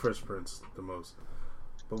 I like Fresh Prince the most.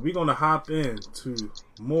 But we're gonna hop into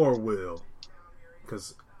more Will,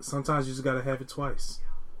 because sometimes you just gotta have it twice.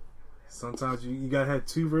 Sometimes you gotta have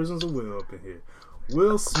two versions of Will up in here.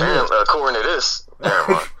 Will Smith. According to this,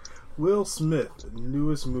 Will Smith,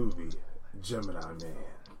 newest movie, Gemini Man.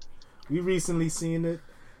 We recently seen it,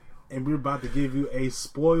 and we're about to give you a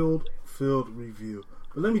spoiled-filled review.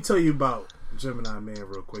 But let me tell you about Gemini Man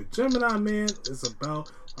real quick. Gemini Man is about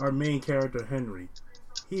our main character, Henry.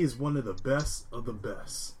 He is one of the best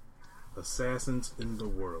assassins in the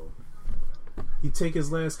world. He take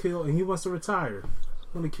his last kill, and he wants to retire.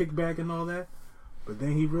 Want to kick back and all that. But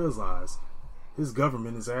then he realized his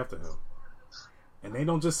government is after him. And they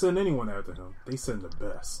don't just send anyone after him. They send the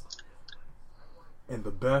best. And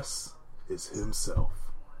the best is himself.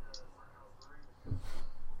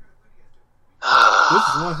 This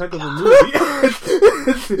is one heck of a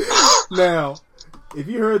movie. Now, if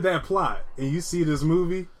you heard that plot and you see this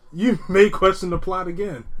movie, you may question the plot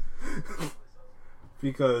again.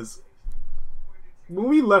 Because when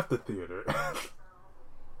we left the theater,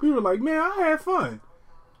 we were like, man, I had fun.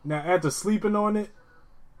 Now, after sleeping on it,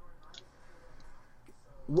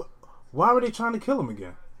 why were they trying to kill him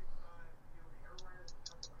again?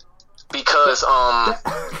 Because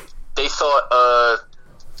they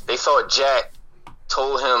thought Jack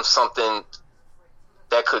told him something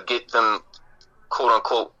that could get them, quote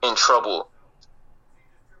unquote, in trouble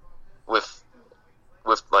with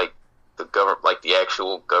like the government, like the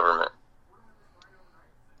actual government.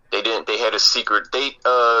 They had a secret.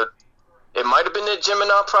 It might have been the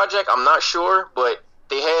Gemini Project. I'm not sure, but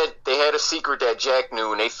they had a secret that Jack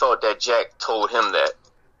knew, and they thought that Jack told him that.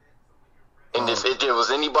 And if there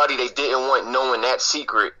was anybody they didn't want knowing that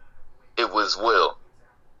secret, it was Will,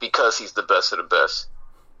 because he's the best of the best.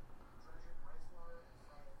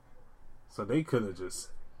 So they could have just...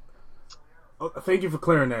 Oh, thank you for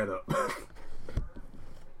clearing that up.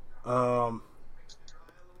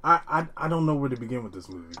 I don't know where to begin with this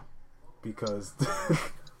movie, because...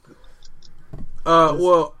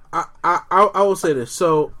 Well, I will say this.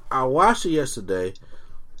 So I watched it yesterday,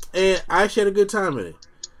 and I actually had a good time in it.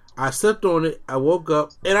 I slept on it. I woke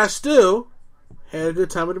up, and I still had a good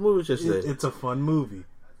time with the movie yesterday. It's a fun movie.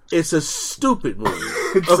 It's a stupid movie.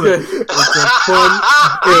 It's a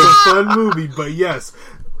fun movie. But yes,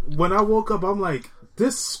 when I woke up, I'm like,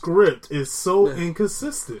 this script is so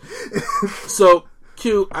inconsistent. So,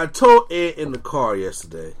 Q, I told Ed in the car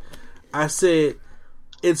yesterday, I said,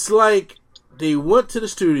 it's like they went to the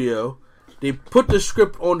studio, they put the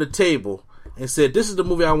script on the table, and said, this is the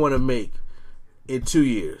movie I want to make in 2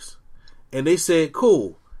 years. And they said,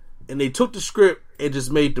 cool. And they took the script and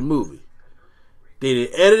just made the movie. They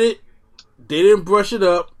didn't edit it. They didn't brush it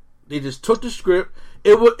up. They just took the script.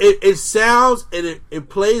 It sounds and it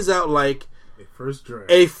plays out like a first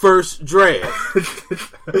draft.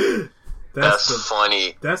 That's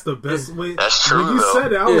funny. That's the best way. That's true. When you though.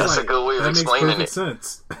 said it, I was that's like, a good way of that explaining makes perfect it.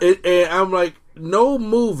 sense. And I'm like, no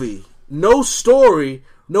movie, no story,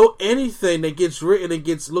 no anything that gets written and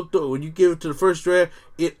gets looked over. When you give it to the first draft,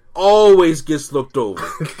 it always gets looked over.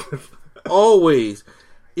 Always.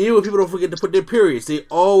 Even when people don't forget to put their periods, they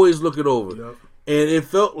always look it over. Yep. And it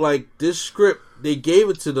felt like this script, they gave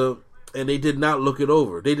it to them, and they did not look it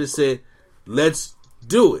over. They just said, let's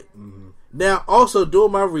do it. Mm-hmm. Now, also,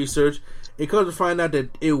 doing my research, it comes to find out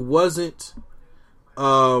that it wasn't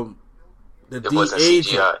the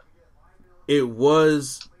de-aging. It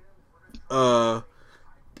was the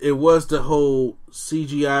whole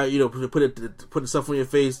CGI, put stuff on your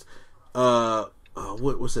face.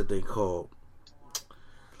 What's that thing called?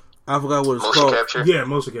 I forgot what it's called. Capture? Yeah,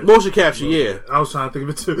 motion capture. Motion capture, yeah. I was trying to think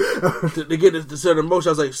of it too. to get the certain motion,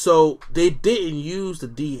 I was like, so they didn't use the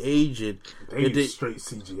de-aging. They used straight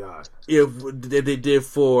CGI. Yeah, they did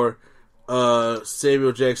for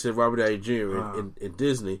Samuel Jackson and Robert Downey Jr. in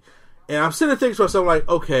Disney. And I'm sitting there thinking to myself, like,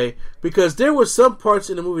 okay, because there were some parts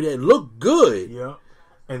in the movie that looked good. Yeah.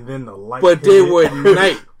 And then the light, but they were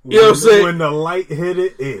night. You know what I'm saying? When the light hit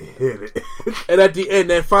it hit it. And at the end,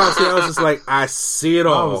 that final scene, I was just like, I see it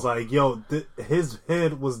all. I was like, yo, his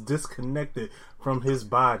head was disconnected from his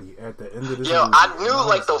body at the end of this movie. I knew,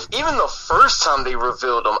 like, even the first time they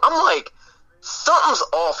revealed him, I'm like, something's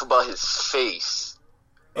off about his face.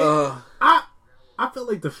 I felt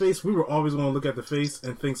like the face, we were always going to look at the face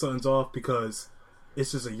and think something's off because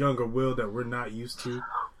it's just a younger Will that we're not used to.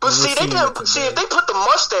 But see, if they put the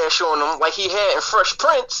mustache on him like he had in Fresh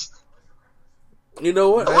Prince, you know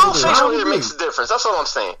what? The Will facial hair makes a difference. That's all I'm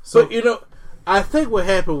saying. So, you know, I think what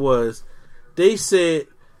happened was they said,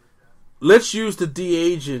 let's use the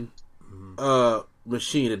de-aging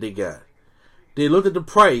machine that they got. They looked at the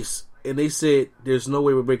price and they said, there's no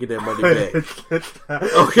way we're making that money back.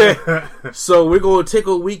 Okay? So we're going to take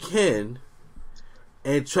a weekend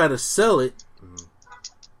and try to sell it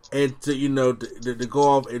and to, you know, to go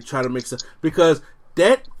off and try to make some, because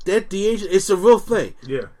that de-aging, it's a real thing.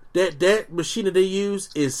 Yeah. That machine that they use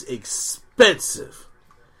is expensive.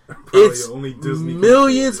 Probably It's only Disney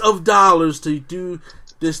millions of dollars to do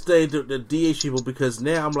this thing to the DH people, because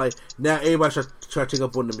now I'm like, now everybody try to take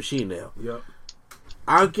up on the machine now. Yep.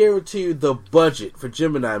 I guarantee you the budget for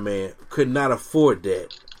Gemini Man could not afford that.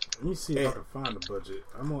 Let me see if I can find the budget.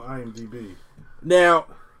 I'm on IMDb. Now,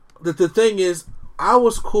 the thing is, I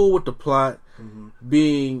was cool with the plot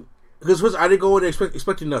being, because I didn't go in there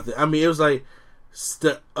expecting nothing. I mean, it was like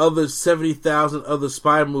the other 70,000 other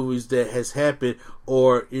spy movies that has happened,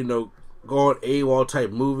 or, you know, gone AWOL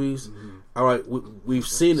type movies. All right, we've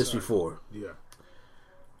seen this before. Yeah.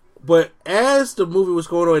 But as the movie was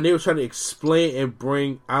going on, and they were trying to explain and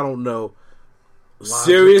bring, I don't know,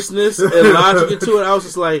 seriousness and logic into it, I was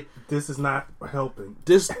just like, this is not helping.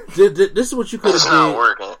 This is what you could have did. not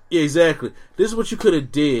working. Yeah, exactly. This is what you could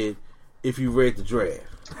have did if you read the draft.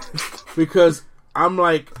 Because I'm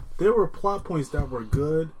like, there were plot points that were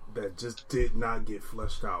good that just did not get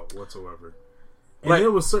fleshed out whatsoever. And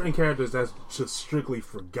there were certain characters that's just strictly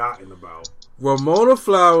forgotten about. Ramona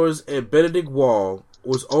Flowers and Benedict Wong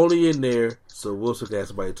was only in there so Wilson could have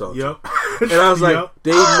somebody to talk to. And I was like,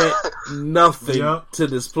 they meant nothing to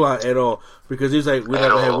this plot at all. Because he was like, we're not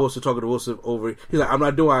going to have Wilson talking to Wilson over. He's like, I'm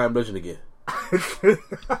not doing I Am Legend again.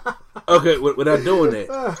 Okay, we're not doing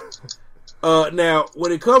that. Now,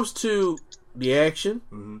 when it comes to the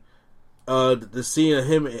action, the scene of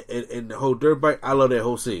him and the whole dirt bike, I love that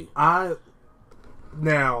whole scene. I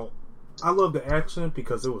love the action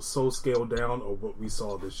because it was so scaled down of what we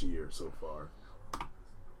saw this year so far.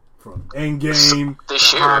 From Endgame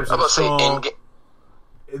this year, I'm about to say Endgame.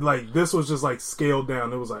 Like, this was just like scaled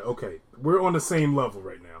down. It was like, okay, we're on the same level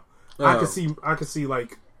right now. I can see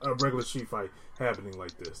like a regular street fight happening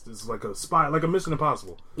like this. This is like a spy, like a Mission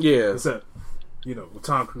Impossible. Yeah. Except, you know,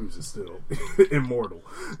 Tom Cruise is still immortal.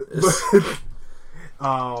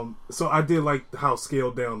 So I did like how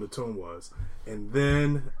scaled down the tone was. And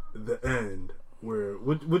then the end, where,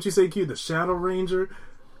 what'd you say, Q? The Shadow Ranger?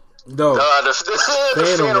 No. The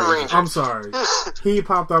Phantom Ranger. I'm sorry. He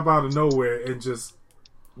popped up out of nowhere and just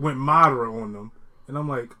went moderate on them. And I'm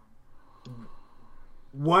like,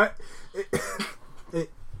 what? It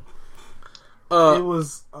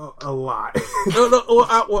was a lot.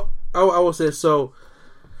 I will say so.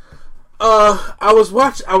 I was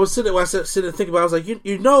sitting and thinking about it. I was like,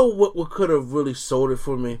 you know what could have really sold it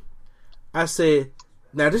for me? I said,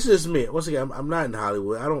 now this is me. Once again, I'm not in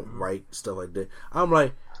Hollywood. I don't write stuff like that. I'm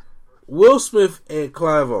like, Will Smith and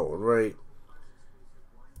Clive Owen, right?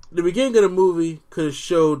 The beginning of the movie could have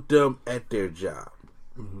showed them at their job.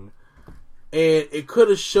 And it could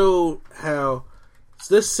have showed how,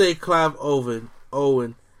 let's say Clive Owen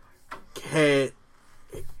had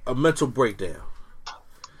a mental breakdown.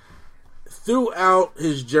 Throughout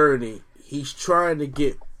his journey, he's trying to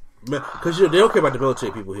get, because they don't care about the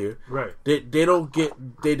military people here, right? They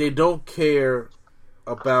don't care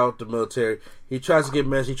about the military. He tries to get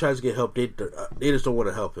message. He tries to get help. They just don't want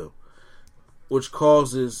to help him, which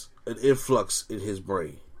causes an influx in his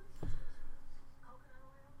brain.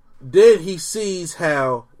 Then he sees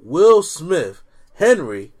how Will Smith,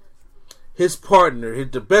 Henry, his partner,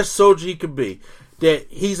 the best soldier he could be, that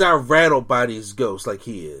he's not rattled by these ghosts like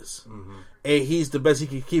he is. And he's the best. He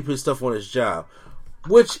can keep his stuff on his job,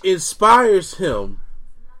 which inspires him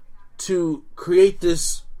to create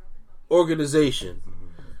this organization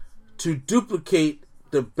to duplicate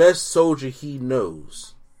the best soldier he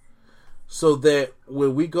knows, so that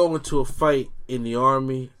when we go into a fight in the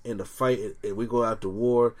army, and we go out to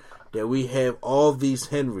war, that we have all these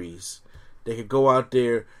Henrys that can go out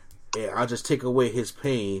there, and I'll just take away his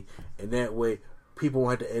pain, and that way people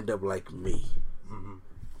won't have to end up like me.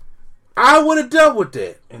 I would have dealt with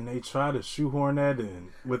that. And they try to shoehorn that in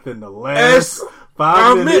within the last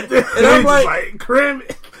 5 minutes. And I'm like, cram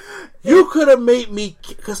it. You could have made me,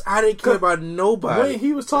 because I didn't care about nobody. When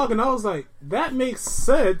he was talking, I was like, that makes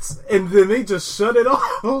sense. And then they just shut it off.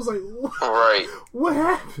 I was like, what? Right. What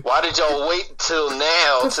happened? Why did y'all wait till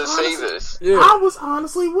now to say this? Yeah. I was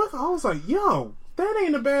honestly with. I was like, yo, that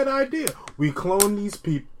ain't a bad idea. We clone these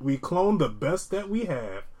people. We clone the best that we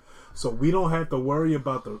have, so we don't have to worry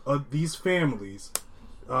about these families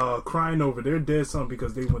crying over their dead son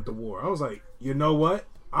because they went to war. I was like, you know what?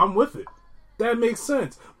 I'm with it. That makes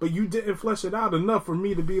sense. But you didn't flesh it out enough for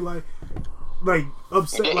me to be like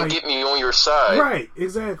upset. You didn't like, get me on your side. right?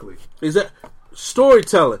 Exactly. Is that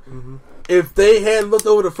storytelling? Mm-hmm. If they had looked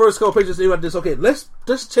over the first couple pages and said like this, okay, let's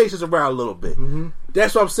change this around a little bit. Mm-hmm.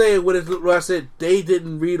 That's what I'm saying when I said they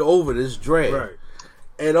didn't read over this draft Right.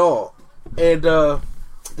 at all, and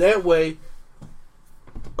that way,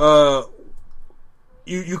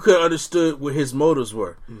 you could have understood what his motives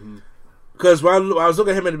were. Because when I was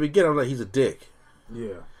looking at him at the beginning, I was like, he's a dick.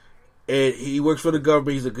 Yeah. And he works for the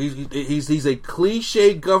government. He's a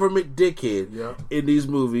cliche government dickhead Yeah. in these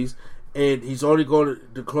movies, and he's only going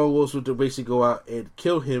to clone Will Smith to basically go out and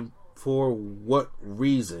kill him for what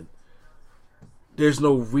reason? There's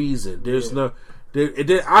no reason. There's no. And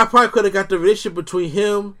then I probably could have got the relationship between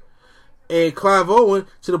him and Clive Owen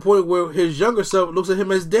to the point where his younger self looks at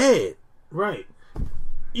him as dad. Right.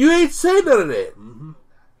 You ain't say none of that.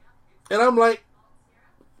 And I'm like,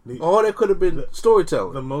 all that could have been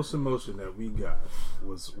storytelling. The most emotion that we got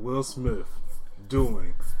was Will Smith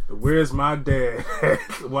doing the "Where's my dad?"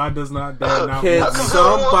 Why does not dad not? Can want me?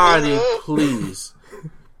 somebody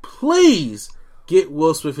please get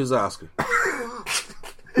Will Smith his Oscar?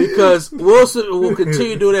 Because Will Smith will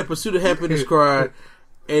continue doing that Pursuit of Happiness cry,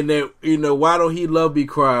 and then why don't he love me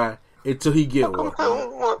cry until he get one?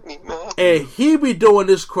 Don't want me, man. And he be doing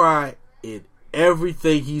this cry in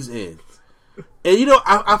everything he's in. And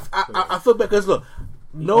I feel bad because look,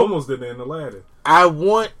 He almost did it in Aladdin. I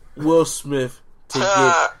want Will Smith to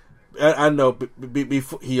get. I know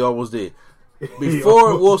before he almost did.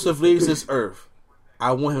 Before Will Smith leaves this earth,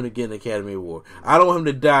 I want him to get an Academy Award. I don't want him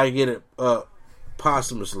to die and get it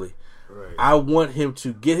posthumously. Right. I want him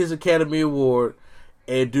to get his Academy Award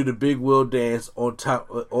and do the Big Will dance on top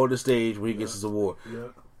on the stage when he gets his award. Yeah.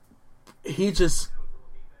 He just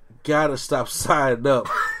gotta stop signing up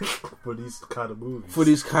For these kind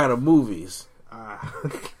of movies.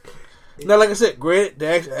 Now, like I said, granted,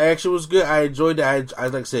 the action was good. I enjoyed that. I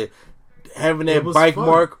like I said, having that bike fun.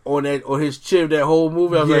 mark on his chin that whole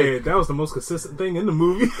movie. I was like, that was the most consistent thing in the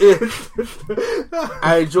movie.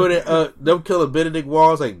 I enjoyed it. Them killing Benedict Wall.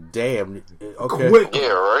 I was like, damn.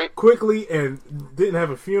 Okay. Quickly and didn't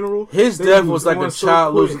have a funeral. His death was like a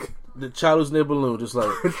child losing their balloon. Just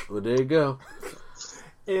like, well, there you go.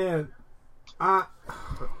 And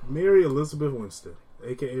Mary Elizabeth Winstead,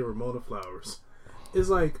 aka Ramona Flowers, is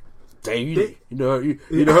like, dang, you know her name.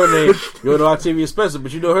 You don't know Octavia Spencer,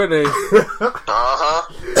 but you know her name.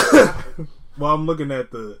 Well, I'm looking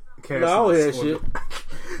at the cast. No, I don't hear shit.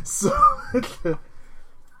 So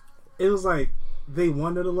it was like they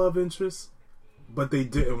wanted a love interest, but they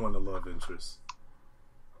didn't want a love interest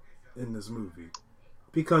in this movie.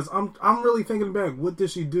 Because I'm really thinking back, what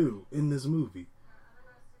did she do in this movie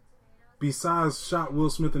besides shot Will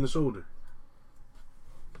Smith in the shoulder?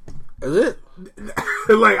 That's it.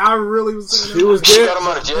 Like, I really was saying She was there. got him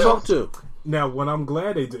out of jail. Talk to. Now, what I'm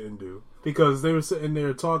glad they didn't do, because they were sitting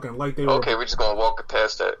there talking like they were. Okay, we're just gonna walk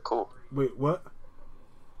past that. Cool. Wait, what?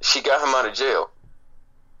 She got him out of jail.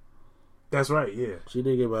 That's right. Yeah, She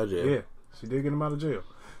did get out of jail. yeah, she did get him out of jail.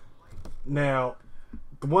 Now,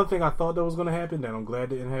 the one thing I thought that was going to happen, that I'm glad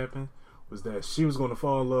didn't happen, was that she was going to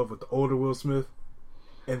fall in love with the older Will Smith,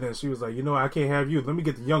 and then she was like, I can't have you. Let me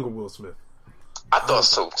get the younger Will Smith. I thought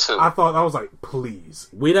so too. I was like, please.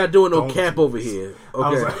 We're not doing no Don't cap do over this. here. I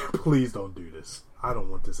was Okay. like, please don't do this. I don't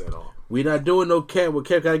want this at all. We're not doing no cap. Where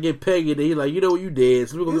Cap gotta get Peggy. And he's like, you know what, you dead.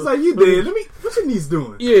 So He's like, you did. What your niece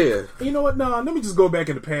doing? Yeah. You know what? No, let me just go back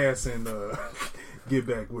in the past and get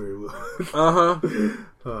back where it was.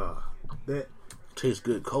 That. Tastes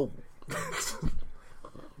good cold.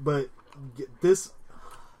 But the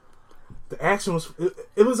action was,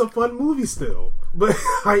 it was a fun movie still, but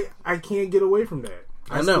I can't get away from that.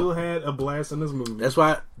 I know. still had a blast in this movie. That's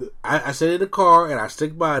why I said in the car, and I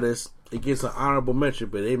stick by this. It gets an honorable mention,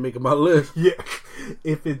 but it ain't making my list. Yeah,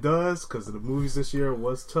 if it does, because the movies this year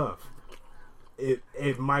was tough,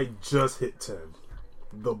 it might just hit 10,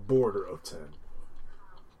 the border of 10.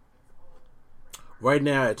 Right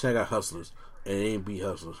now, at 10, I got Hustlers, and it ain't beat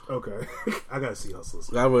Hustlers. Okay, I gotta see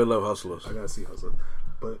Hustlers. I really love Hustlers. I gotta see Hustlers,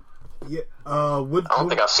 but Yeah. I don't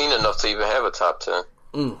think I've seen enough to even have a top 10.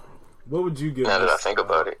 What would you give? Now that I think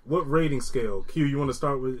about it, what rating scale? Q, you want to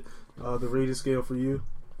start with the rating scale for you?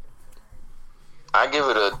 I give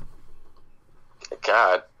it a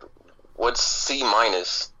God. What's C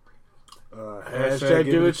minus? Hashtag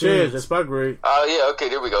give it a chance. That's my grade. Yeah, okay,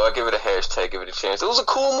 there we go. I give it a hashtag, give it a chance. It was a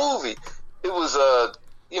cool movie. It was,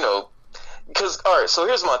 because, alright, so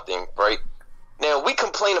here's my thing, right? Now, we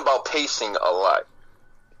complain about pacing a lot.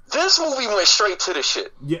 This movie went straight to the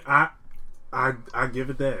shit. Yeah, I give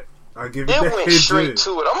it that. I give it that. It went straight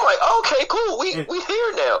to it. I'm like, okay, cool, we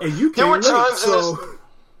here now. And you came late, so...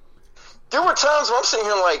 There were times where I'm sitting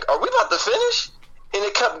here like, are we about to finish? And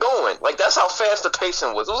it kept going. Like, that's how fast the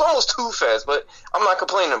pacing was. It was almost too fast, but I'm not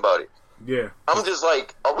complaining about it. Yeah. I'm just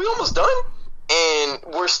like, are we almost done? And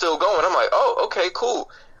we're still going. I'm like, oh, okay, cool.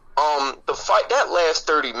 The fight, that last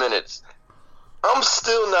 30 minutes, I'm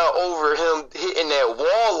still not over him hitting that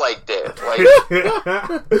wall like that. Like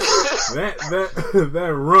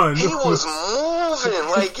that run. He was moving.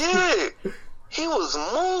 Like, yeah. He was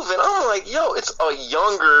moving. I'm like, yo, it's a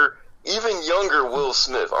even younger Will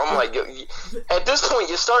Smith. I'm like, yo, at this point,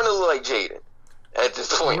 you're starting to look like Jaden. At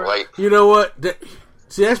this point, like, you know what?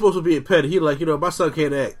 See, that's supposed to be a petty. He like, my son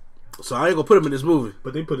can't act, so I ain't gonna put him in this movie.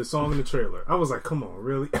 But they put a song in the trailer. I was like, come on,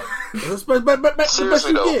 really? but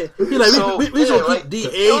seriously though. He like, so, we gonna keep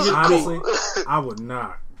de-aging. Honestly, I would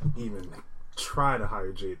not even try to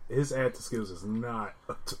hire Jaden. His acting skills is not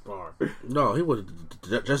up to par. No, he was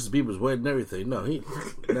Justice Bieber's wedding and everything. No, he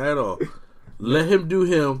not at all. Let him do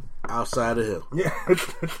him outside of him. Yeah.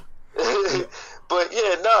 But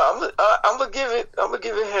yeah, no, I'm gonna give it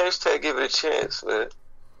hashtag give it a chance, man.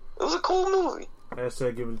 It was a cool movie.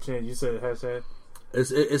 Hashtag give it a chance. You said hashtag.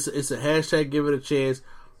 It's a hashtag give it a chance.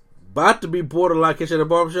 About to be borderline Catch at the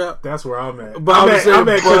Barbershop. That's where I'm at. But I'm at Catch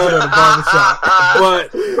at the Barbershop.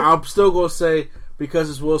 But I'm still gonna say,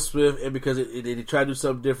 because it's Will Smith and because they try to do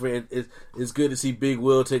something different, it's good to see Big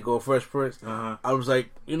Will take on Fresh Prince. I was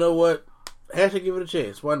like, you know what? Hashtag give it a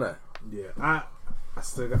chance. Why not? Yeah, I got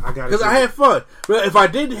because I had fun. But if I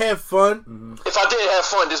didn't have fun, if I didn't have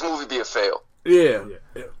fun, this movie be a fail. Yeah.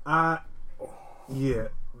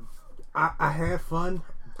 I had fun,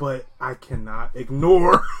 but I cannot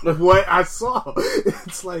ignore what I saw.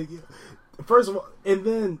 It's like, first of all, and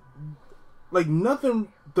then like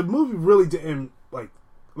nothing. The movie really didn't like.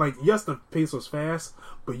 Yes, the pace was fast,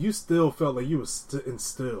 but you still felt like you was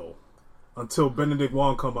still. Until Benedict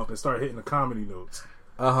Wong come up and start hitting the comedy notes.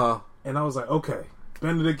 And I was like, okay,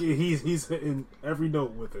 Benedict, he's hitting every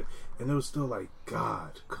note with it, and it was still like,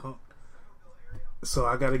 God, come. So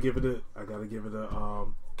I gotta give it a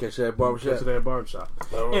Catch That Barbershop.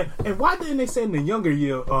 And why didn't they send the younger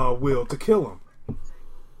Will to kill him?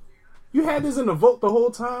 You had this in the vault the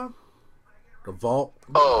whole time. The vault.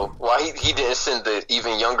 Oh, why he didn't send the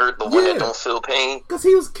even younger, the one that don't feel pain? Because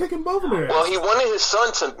he was kicking both of them. Well, he wanted his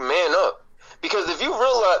son to man up. Because if you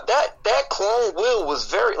realize that clone Will was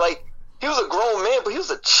very, like, he was a grown man, but he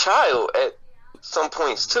was a child at some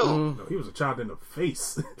points too. No, he was a child in the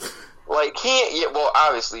face. Like,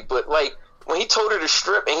 obviously, but like when he told her to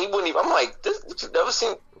strip and he wouldn't even. I'm like, you've never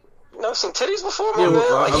seen titties before, my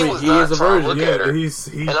man? Like, he was not is a trying to virgin. look at her. He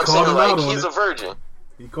and I'm called saying, him like, out on he's it. a virgin.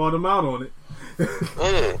 He called him out on it.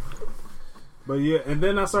 Yeah. But yeah, and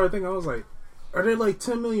then I started thinking, I was like, are there like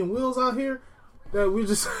 10 million Wills out here that we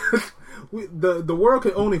just the world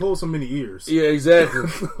can only hold so many ears? Yeah, exactly.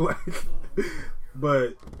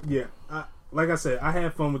 But yeah, like I said, I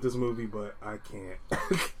had fun with this movie, but I can't.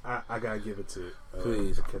 I gotta give it to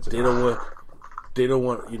please. Catch It. They don't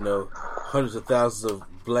want hundreds of thousands of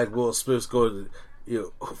black Will Smiths going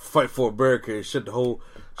to fight for America and shut the whole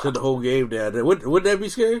game down. Wouldn't that be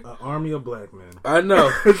scary? An army of black men. I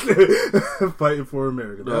know. Fighting for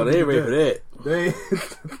America. No, they ain't ready for that.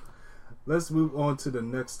 Let's move on to the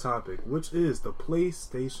next topic, which is the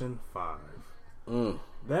PlayStation 5.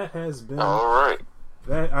 That has been all right.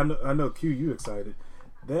 That I know. Q, you excited?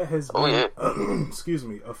 That has been excuse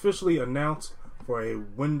me, officially announced for a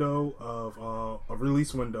window of a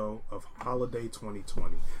release window of holiday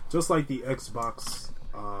 2020, just like the Xbox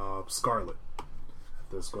Scarlet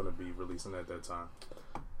that's going to be releasing at that time.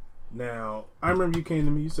 Now, I remember you came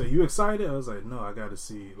to me. You said you excited. I was like, no, I got to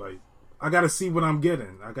see what I'm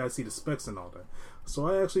getting. I got to see the specs and all that. So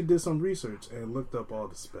I actually did some research and looked up all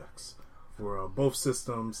the specs for both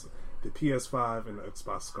systems, the PS5 and the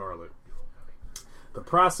Xbox Scarlet. The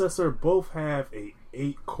processor both have a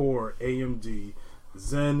 8-core AMD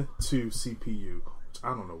Zen 2 CPU. Which I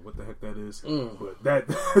don't know what the heck that is, but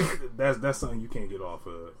that's something you can't get off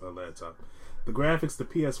a laptop. The graphics the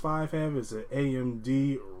PS5 have is an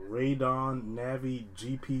AMD Radeon Navi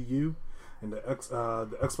GPU, and the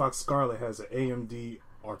Xbox Scarlet has an AMD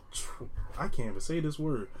I can't even say this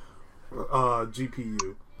word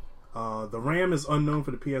GPU. The RAM is unknown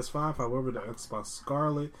for the PS5. However, the Xbox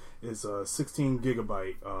Scarlet is a 16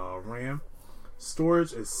 gigabyte RAM.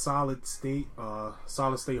 Storage is solid state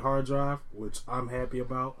hard drive, which I'm happy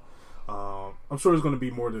about. I'm sure it's going to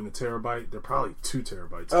be more than a terabyte. They're probably 2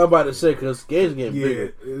 terabytes. I'm about to say, because games getting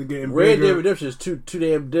bigger. It's getting Red bigger. Dead Redemption is two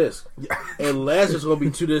damn discs. And last is going to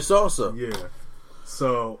be 2 discs also. Yeah.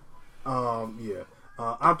 So,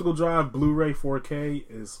 optical drive Blu-ray 4K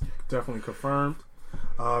is definitely confirmed.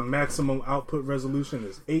 Maximum output resolution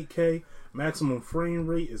is 8K. Maximum frame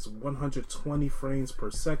rate is 120 frames per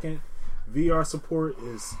second. VR support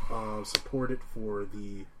is supported for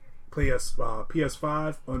the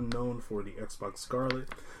PS5, unknown for the Xbox Scarlet.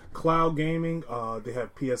 Cloud gaming, they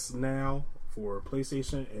have PS Now for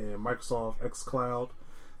PlayStation and Microsoft xCloud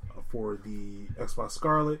for the Xbox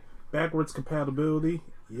Scarlet. Backwards compatibility,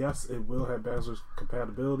 yes, it will have backwards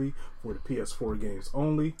compatibility for the PS4 games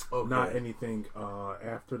only, not anything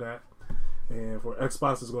after that. And for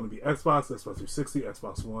Xbox, it's going to be Xbox 360,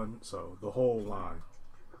 Xbox One, so the whole line.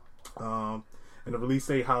 And the release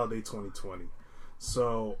date, holiday 2020.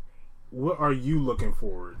 So, what are you looking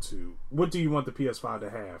forward to? What do you want the PS5 to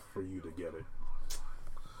have for you to get it?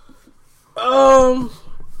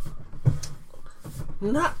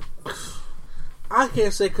 Not. I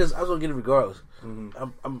can't say because I was gonna get it regardless.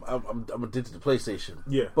 Mm-hmm. I'm addicted to PlayStation.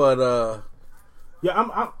 Yeah, but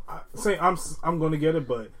I'm gonna get it,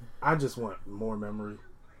 but I just want more memory.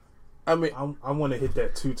 I mean, I want to hit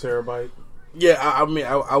that 2 terabyte. Yeah, I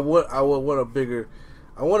want a bigger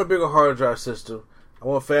hard drive system. I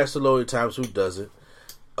want faster loading times. Who doesn't?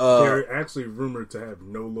 They're actually rumored to have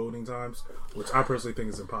no loading times, which I personally think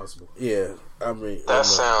is impossible. Yeah, I mean that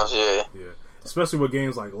sounds yeah, especially with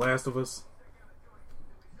games like Last of Us.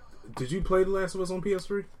 Did you play The Last of Us on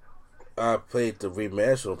PS3? I played the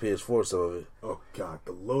remaster on PS4. Some of it. Oh god,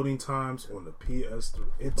 the loading times on the PS3.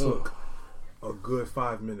 It took a good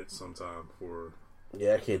 5 minutes sometime for.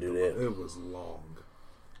 Yeah, I can't do that. It was long.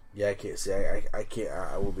 Yeah, I can't see. I can't.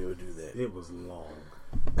 I won't be able to do that. It was long.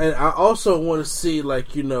 And I also want to see, like,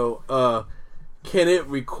 can it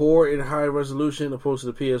record in high resolution opposed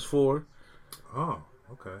to the PS4? Oh,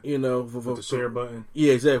 okay. With the share button.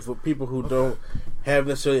 Yeah, exactly. For people who don't have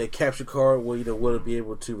necessarily a capture card, where will it be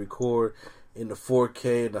able to record in the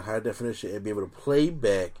 4K and the high definition and be able to play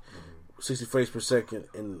back 60 frames per second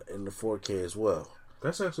in the 4K as well.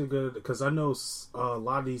 That's actually good because I know a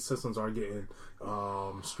lot of these systems are getting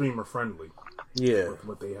streamer friendly. Yeah, with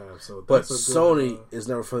what they have. So, but Sony is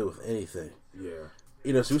never friendly with anything.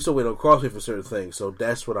 Yeah, so we still wait on crossplay for certain things. So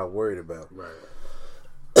that's what I'm worried about. Right.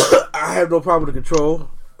 I have no problem with the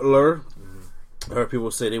controller. I heard people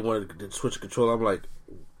say they wanted to switch the controller. I'm like,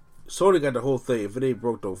 Sony got the whole thing. If it ain't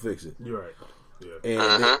broke, don't fix it. You're right. Yeah.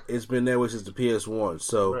 And it's been that way since the PS1.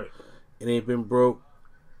 So it ain't been broke.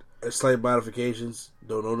 Slight modifications.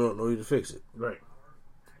 No need to fix it. Right.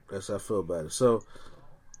 That's how I feel about it. So,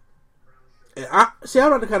 and I'm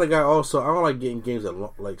not the kind of guy. Also, I don't like getting games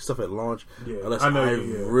like stuff at launch. Yeah, unless I know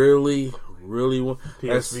really want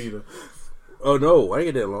PS Vita. Oh no, I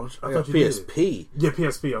didn't get that at launch. I got PSP. Yeah,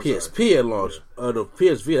 PSP. PSP at launch. The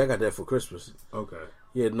PS Vita, I got that for Christmas. Okay.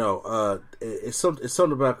 Yeah, no. It's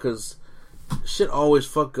something about because shit always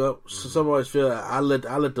fuck up. So some always feel like I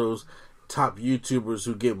let those top YouTubers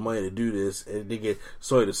who get money to do this, and they get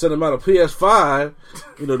to send them out a PS5,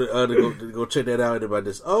 to go check that out. And about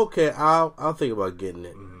this, okay, I'll think about getting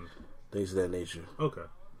it. Things of that nature. Okay,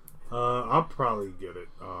 I'll probably get it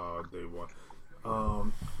day one.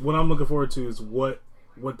 What I'm looking forward to is what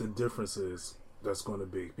the difference is that's going to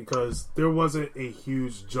be, because there wasn't a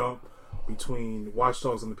huge jump between Watch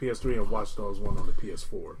Dogs on the PS3 and Watch Dogs 1 on the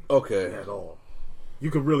PS4. Okay, at all. You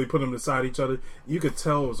could really put them beside each other. You could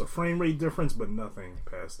tell it was a frame rate difference, but nothing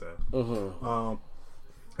past that.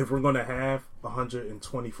 If we're going to have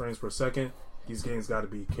 120 frames per second, these games got to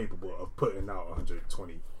be capable of putting out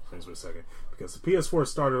 120 frames per second. Because the PS4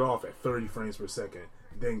 started off at 30 frames per second,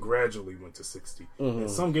 then gradually went to 60. And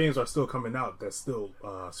some games are still coming out that still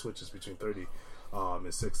switches between 30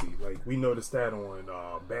 and 60. Like, we noticed that on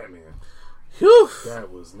Batman. Whew.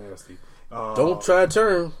 That was nasty. Don't try to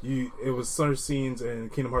turn. It was certain scenes in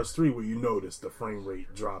Kingdom Hearts 3 where you noticed the frame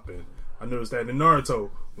rate dropping. I noticed that in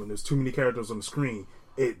Naruto, when there's too many characters on the screen,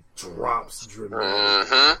 it drops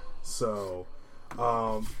dramatically. So,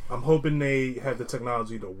 I'm hoping they have the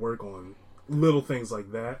technology to work on little things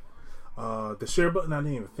like that. The share button I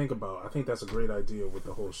didn't even think about. I think that's a great idea with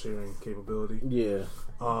the whole sharing capability. Yeah.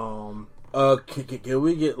 Can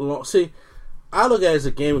we get long? See, I look at it as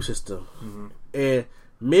a gaming system, and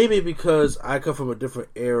maybe because I come from a different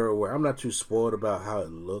era where I'm not too spoiled about how it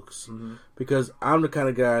looks, because I'm the kind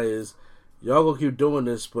of guy is y'all gonna keep doing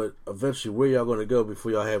this, but eventually where y'all gonna go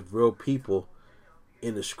before y'all have real people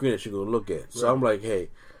in the screen that you're gonna look at? So I'm like, hey,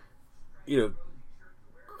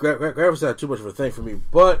 graphics not too much of a thing for me,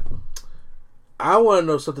 but I want to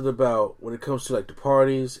know something about when it comes to like the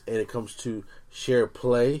parties and it comes to shared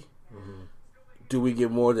play. Do we get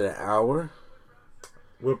more than an hour?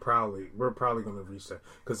 We're probably going to reach that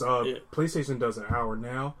because PlayStation does an hour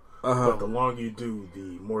now. But the longer you do,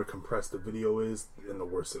 the more compressed the video is, and the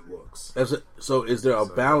worse it looks. So, is there a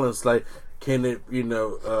balance? Like, can it,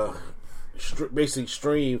 basically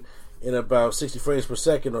stream in about 60 frames per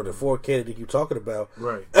second, or the 4K that you're talking about?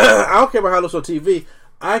 Right. I don't care about how it looks on TV.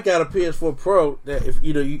 I got a PS4 Pro that if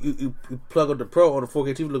you plug up the Pro on the 4K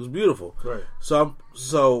TV, it looks beautiful. Right.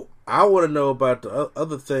 So I want to know about the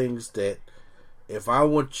other things that if I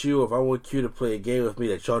want you to play a game with me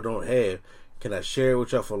that y'all don't have, can I share it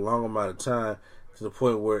with y'all for a long amount of time to the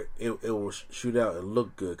point where it will shoot out and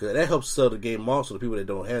look good? Because that helps sell the game also to people that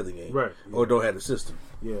don't have the game, right? Or don't have the system.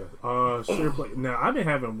 Yeah. Share play. Now I've been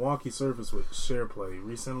having wonky service with share play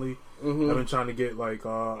recently. I've been trying to get like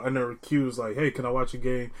I know queues like, hey, can I watch a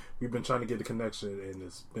game? We've been trying to get the connection and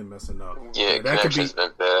it's been messing up. Yeah, connection's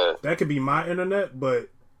been bad. That could be my internet, but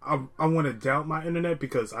I want to doubt my internet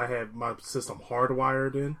because I have my system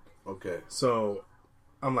hardwired in. Okay. So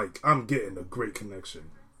I'm getting a great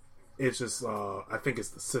connection. It's just I think it's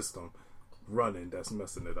the system running that's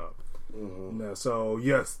messing it up. Now, so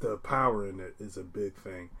yes, the power in it is a big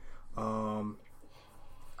thing. I'm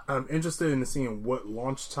interested in seeing what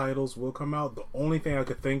launch titles will come out. The only thing I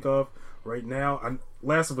could think of right now,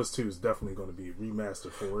 Last of Us 2 is definitely going to be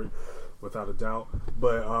remastered for it, without a doubt.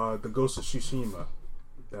 But the Ghost of Tsushima,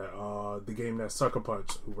 that the game that Sucker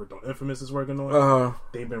Punch, who worked on Infamous, is working on.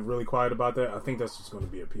 They've been really quiet about that. I think that's just going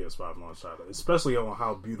to be a PS5 launch title, especially on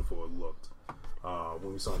how beautiful it looked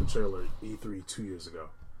when we saw the trailer at E3 2 years ago.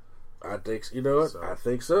 I think I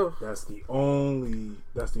think so. That's the only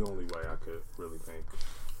way I could really think.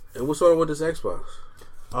 And what's on with this Xbox?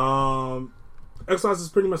 Xbox is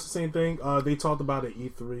pretty much the same thing. They talked about it at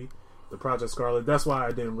E3. The Project Scarlet. That's why I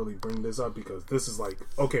didn't really bring this up because this is like,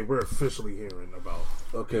 okay, we're officially hearing about.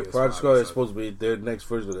 Okay, Project Scarlet is supposed to be their next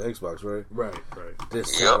version of the Xbox, right? Right.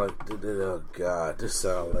 This sound like, oh god, this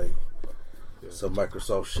sound like some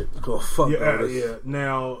Microsoft shit. Go fuck. Yeah.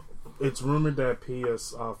 Now it's rumored that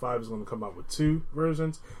PS5 is going to come out with 2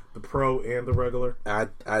 versions, the Pro and the regular.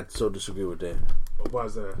 I'd so disagree with that. Why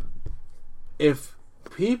is that? If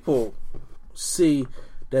people see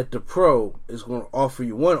that the Pro is going to offer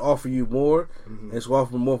you more, and it's going to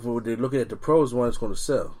offer more for what they're looking at. The Pro is the one that's going to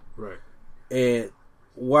sell, right? And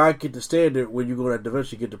why get the standard when you're going to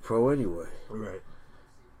eventually get the Pro anyway? Right.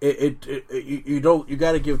 You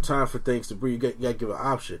got to give time for things to breathe. You got to give an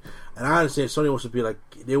option, and I understand Sony wants to be like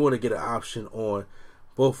they want to get an option on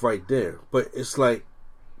both right there, but it's like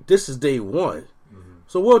this is day one.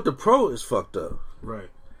 So what if the Pro is fucked up? Right.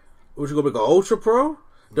 What you gonna make an Ultra Pro?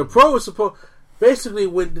 The Pro is supposed. Basically,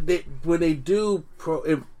 when they do Pro,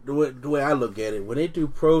 the way I look at it, when they do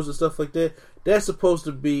Pros and stuff like that, that's supposed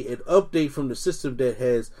to be an update from the system that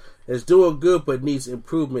is doing good but needs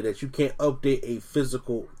improvement. That you can't update a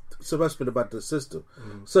physical something about the system,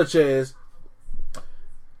 such as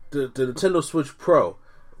the Nintendo Switch Pro,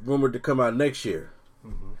 rumored to come out next year.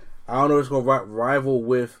 I don't know if it's going to rival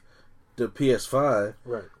with the PS5,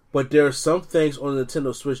 right? But there are some things on the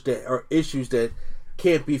Nintendo Switch that are issues that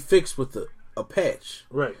can't be fixed with a patch,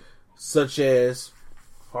 right? Such as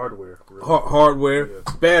hardware,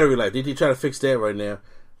 battery life. They try to fix that right now.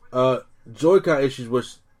 Joy-Con issues,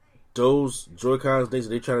 which those Joy-Cons things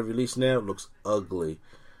that they try to release now looks ugly.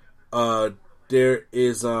 There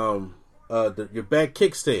is your back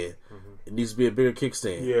kickstand. It needs to be a bigger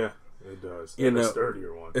kickstand. Yeah, it does. And a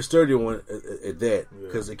sturdier one. A sturdier one at that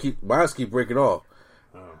because mine keep breaking off,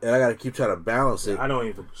 and I got to keep trying to balance it. I don't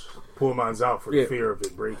even pull mine out for the fear of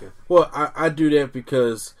it breaking. Well, I do that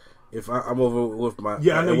because if I'm over with my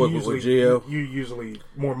I know with GL, you usually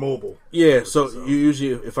more mobile. Yeah, so you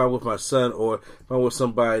usually if I'm with my son or if I'm with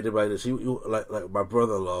somebody like this, like my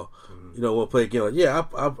brother-in-law, we'll play a game. Like,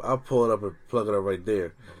 I'll pull it up and plug it up right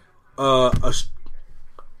there.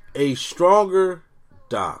 A stronger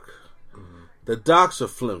dock. The docks are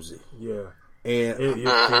flimsy. Yeah, and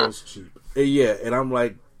it feels cheap. Yeah, and I'm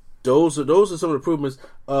like, those are some of the improvements.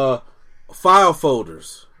 File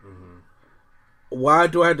folders. Why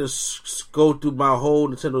do I have to go through my whole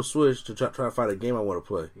Nintendo Switch to try to find a game I want to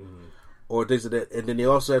play, or things like that? And then they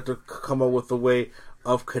also have to come up with a way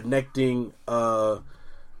of connecting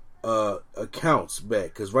accounts back.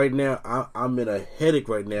 Because right now I'm in a headache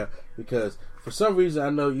right now because for some reason I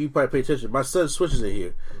know you probably pay attention. My son switches it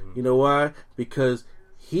here. Mm-hmm. You know why? Because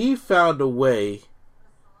he found a way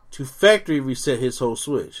to factory reset his whole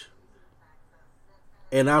switch,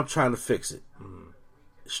 and I'm trying to fix it. Mm-hmm.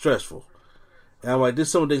 Stressful. And I'm like,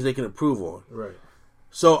 there's some things they can improve on. Right.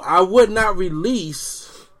 So I would not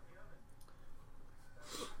release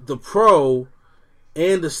the Pro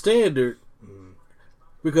and the Standard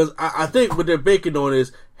because I think what they're banking on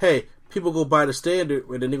is, hey, people go buy the Standard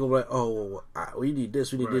and then they're going to be like, oh, we need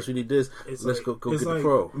this, we need this, we need this. Let's go get the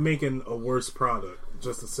Pro. Making a worse product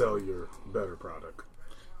just to sell your better product.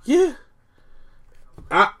 Yeah.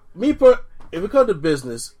 If it comes to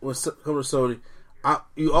business, when it comes to Sony,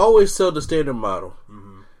 you always sell the Standard model.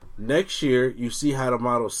 Mm-hmm. Next year, you see how the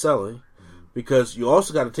model's selling, because you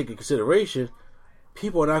also got to take into consideration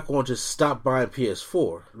people are not going to stop buying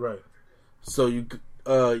PS4. Right. So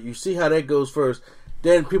you see how that goes first.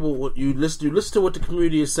 Then you listen to what the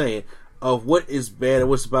community is saying of what is bad and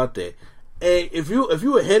what's about that. And if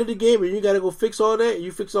you ahead of the game and you got to go fix all that, and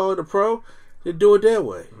you fix all in the Pro, then do it that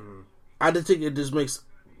way. Mm-hmm. I just think it just makes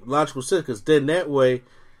logical sense because then that way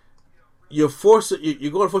you're going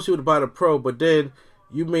to force people to buy the Pro, but then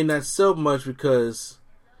you may not sell much because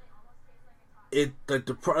if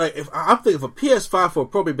I'm thinking if a PS5 for a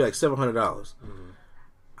Pro may be like $700,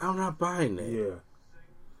 I'm not buying that. Yeah,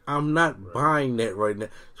 I'm not buying that right now,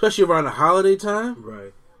 especially around the holiday time.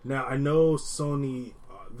 Right now, I know Sony.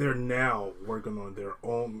 They're now working on their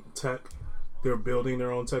own tech. They're building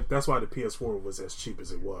their own tech. That's why the PS4 was as cheap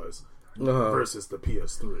as it was versus the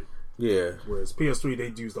PS3. Yeah. Whereas PS3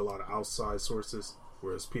 they used a lot of outside sources,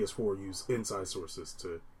 whereas PS4 used inside sources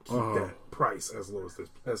to keep that price as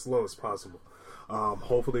low as possible.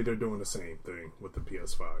 Hopefully they're doing the same thing with the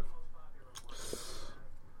PS5.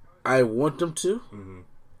 I want them to. Mm-hmm.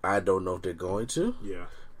 I don't know if they're going to. Yeah.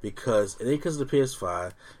 Because it ain't because of the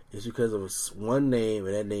PS5. It's because of one name,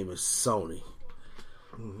 and that name is Sony.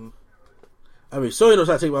 Mm-hmm. I mean, Sony knows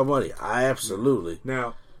how to take my money. I absolutely.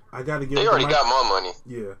 Now, I got to give. They already got my money.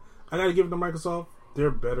 Yeah, I got to give it to Microsoft.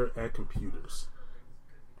 They're better at computers.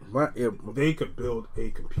 They could build a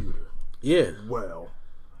computer. Yeah. Well,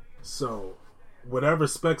 so whatever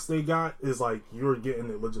specs they got is like you're getting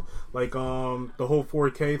it legit. Like the whole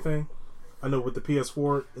 4K thing. I know with the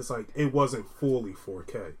PS4, it's like it wasn't fully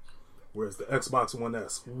 4K, whereas the Xbox One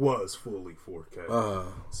S was fully 4K.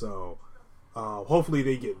 So hopefully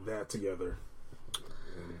they get that together.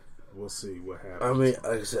 And we'll see what happens. I mean,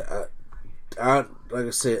 like I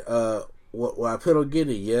said, will I plan on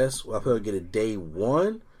getting it? Yes. Will I plan on getting it day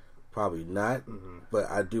one? Probably not. Mm-hmm. But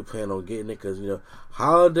I do plan on getting it because,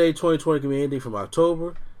 holiday 2020 can be anything from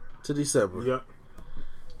October to December. Yep.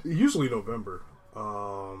 Usually November.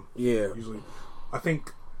 Yeah. Usually, I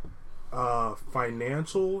think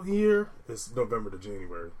financial year is November to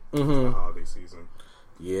January. Mm-hmm. It's the holiday season.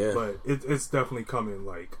 Yeah. But it's definitely coming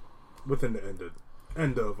like within the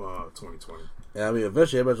end of 2020. And I mean,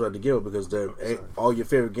 eventually everybody's going to give it because all your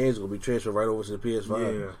favorite games are going to be transferred right over to the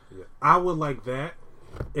PS5. Yeah. I would like that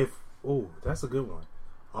that's a good one.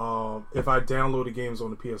 If I downloaded games on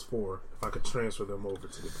the PS4, if I could transfer them over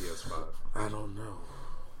to the PS5. I don't know.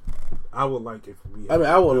 I would like if we.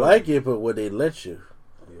 I would like it, but would they let you?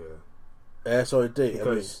 Yeah, that's the only thing.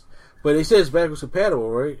 But they say it's backwards compatible,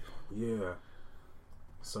 right? Yeah.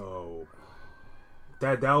 So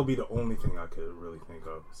that would be the only thing I could really think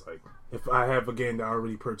of. It's like if I have a game that I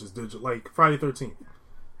already purchased digital, like Friday 13th,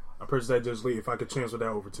 I purchased that digitally. If I could transfer that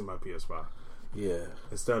over to my PS5, yeah,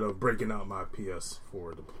 instead of breaking out my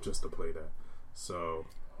PS4 just to play that. So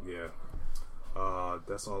yeah,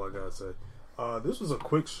 that's all I gotta say. This was a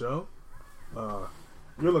quick show.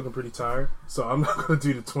 You're looking pretty tired, so I'm not going to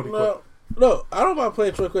do the 20 questions. No, I don't mind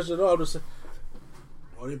playing 20 questions at all. I'm just saying,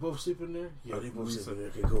 are they both sleeping there? Yeah, they both sleeping there.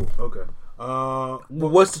 Okay, cool. Okay. But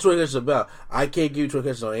what's the 20 questions about? I can't give you 20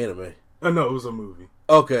 questions on anime. No, it was a movie.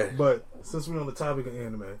 Okay. But since we're on the topic of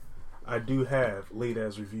anime, I do have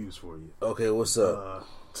late-ass reviews for you. Okay, what's up?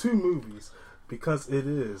 2 movies, because it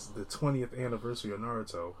is the 20th anniversary of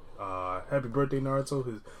Naruto. Happy birthday,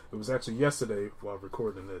 Naruto. It was actually yesterday while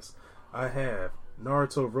recording this. I have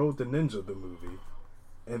Naruto Road to Ninja, the movie,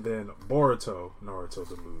 and then Boruto, Naruto,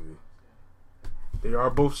 the movie. They are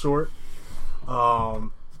both short. I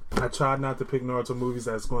tried not to pick Naruto movies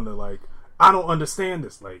that's going to, I don't understand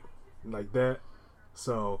this, like that.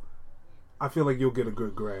 So, I feel like you'll get a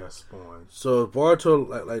good grasp on. So,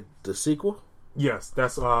 Boruto, like the sequel? Yes,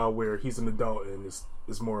 that's where he's an adult and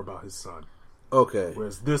it's more about his son. Okay.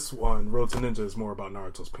 Whereas this one, Road to Ninja, is more about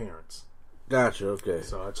Naruto's parents. Gotcha, okay.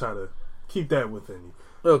 So I try to keep that within you.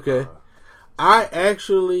 Okay. I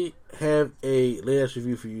actually have a last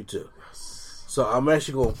review for you too. So I'm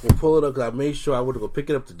actually going to pull it up because I made sure I would go pick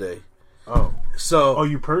it up today. Oh. So. Oh,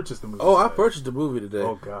 you purchased the movie Oh, today. I purchased the movie today.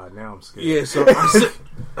 Oh, God. Now I'm scared. Yeah, so I said,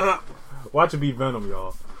 watch it be Venom,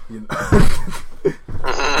 y'all. You know?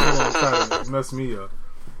 Trying to mess me up.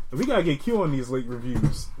 We got to get Q on these late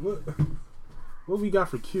reviews. What we got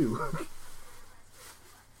for Q?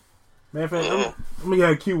 Man, I'm going to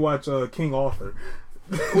have Q watch King Arthur.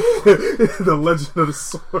 The Legend of the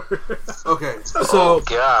Sword. okay. So. Oh,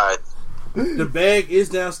 God. The bag is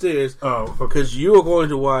downstairs. Oh, okay. Because you are going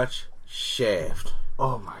to watch Shaft.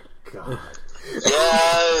 Oh my God.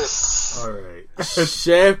 Yes. All right.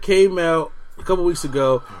 Shaft came out a couple weeks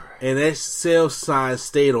ago, and that sales sign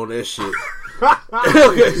stayed on that shit.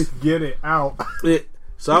 Okay. Get it out.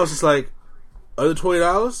 So I was just like, under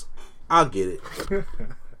 $20, I'll get it.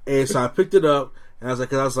 And so I picked it up, and I was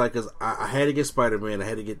like, I had to get Spider-Man, I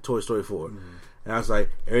had to get Toy Story 4. And I was like,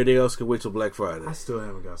 everything else can wait till Black Friday. I still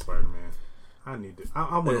haven't got Spider-Man. I need to.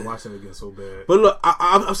 I want to watch it again so bad. But look,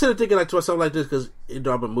 I'm sitting there thinking like to myself like this because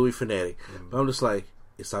I'm a movie fanatic. But I'm just like,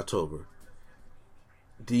 it's October.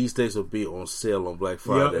 These things will be on sale on Black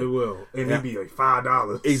Friday. Yeah, it will, and it'd be like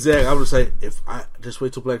 $5. Exactly. I'm just like, if I just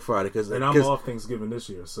wait till Black Friday and I'm off Thanksgiving this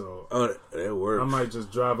year, so that works. I might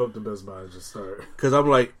just drive up to Best Buy and just start. Because I'm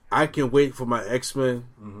like, I can wait for my X-Men,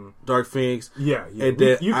 Dark Phoenix, yeah, and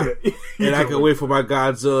then I can wait for my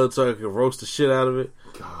Godzilla so I can roast the shit out of it.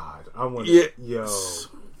 God, I want. Yeah, yo,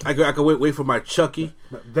 I can wait for my Chucky.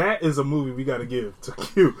 That is a movie we got to give to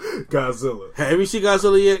Q. Godzilla. Have you seen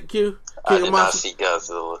Godzilla yet, Q? I did not see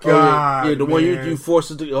Godzilla. God, yeah, the one man. you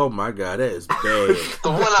forced to. Oh my God, that is bad.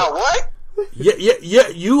 The one I what? Yeah.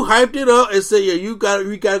 You hyped it up and said, "Yeah,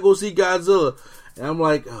 we gotta go see Godzilla." And I'm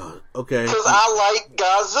like, oh, okay, Because I like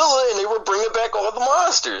Godzilla, and they were bringing back all the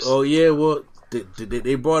monsters. Oh yeah, well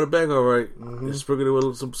they brought it back all right. They sprinkled it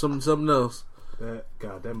with something else.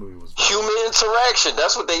 That movie was bad. Human interaction.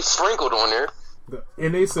 That's what they sprinkled on there.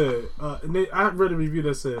 And they said, I read a review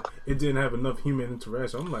that said it didn't have enough human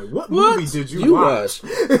interaction. I'm like, what movie did you watch?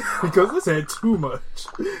 Because this had too much.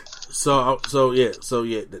 So yeah,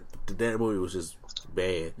 that movie was just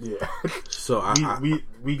bad. Yeah. So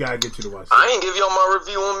we gotta get you to watch it. I ain't give y'all my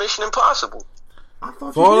review on Mission Impossible. I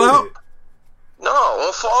thought Fallout? you did. No,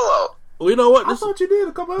 on Fallout. Well, you know what? I thought you did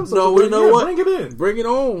a couple episodes. No, ago. you know what? Bring it in. Bring it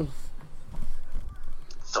on.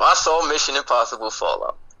 So I saw Mission Impossible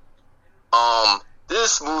Fallout.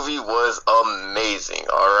 This movie was amazing.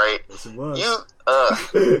 All right, Yes, it was.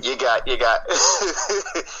 you got you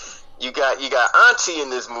got Auntie in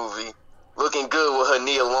this movie, looking good with her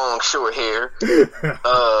Nia Long short hair. You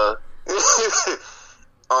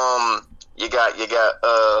got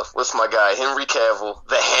what's my guy, Henry Cavill,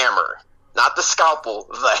 the Hammer, not the scalpel,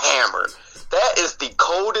 the Hammer. That is the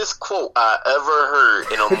coldest quote I ever heard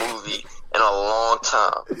in a movie in a long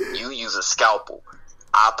time. You use a scalpel.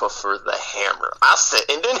 I prefer the Hammer. I said,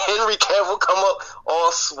 and then Henry Cavill come up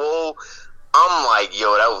all swole. I'm like,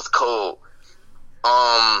 yo, that was cold.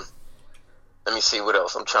 Let me see what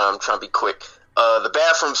else. I'm trying to be quick. The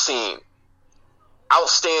bathroom scene,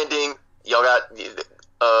 outstanding. Y'all got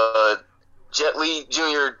Jet Li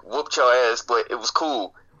Jr. whooped your ass, but it was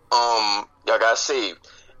cool. Y'all got saved.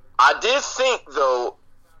 I did think though,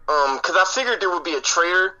 because I figured there would be a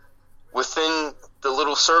traitor within the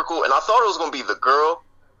little circle, and I thought it was going to be the girl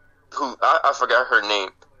who I forgot her name,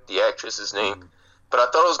 the actress's name, but I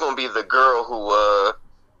thought it was going to be the girl who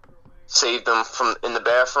saved them from in the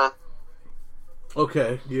bathroom.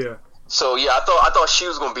 Okay. Yeah. So yeah, I thought she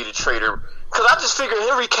was going to be the traitor, because I just figured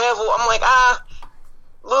Henry Cavill. I'm like, a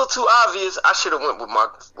little too obvious. I should have went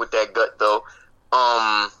with that gut though.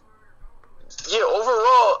 Yeah,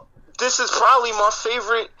 overall, this is probably my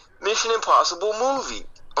favorite Mission Impossible movie.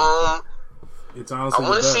 It's honestly I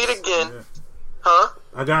want to the see best. it again. Yeah. Huh?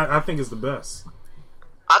 I think it's the best.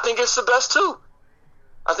 I think it's the best too.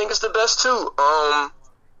 I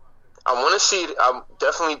want to see it. I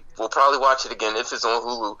definitely will probably watch it again if it's on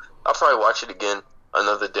Hulu. I'll probably watch it again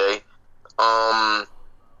another day. Overall,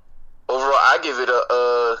 I give it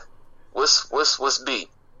a what's B?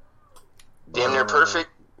 Damn near perfect.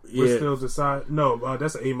 We're Yeah. still decide. No,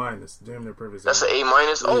 that's an A-. Damn near perfect. That's an A-. Oh,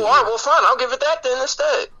 all right. Well, fine. I'll give it that then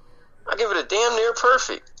instead. I'll give it a damn near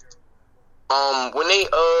perfect. When they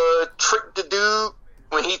tricked the dude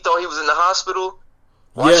when he thought he was in the hospital,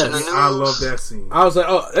 watching the news. I love that scene. I was like,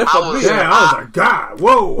 oh, that's I a was- big. Yeah, I was like, God,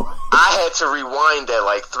 whoa. I had to rewind that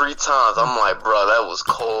like 3 times. I'm like, bro, that was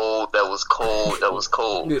cold. That was cold. That was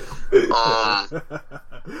cold.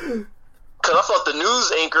 Cause I thought the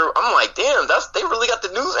news anchor, I'm like, damn, they really got the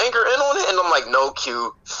news anchor in on it, and I'm like, no,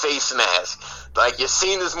 Q, face mask. Like, you've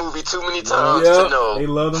seen this movie too many times to know they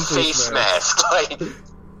love them face mask. Like,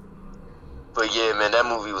 but yeah, man, that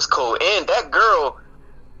movie was cool. And that girl,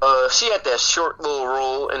 she had that short little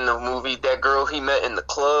role in the movie. That girl he met in the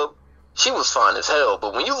club, she was fine as hell.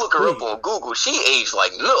 But when you look her up on Google, she aged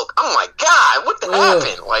like milk. I'm like, God, what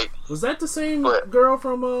happened? Like, was that the same girl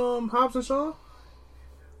from Hobbs and Shaw?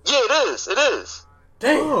 Yeah, it is. It is.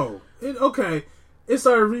 Damn. Oh, okay. It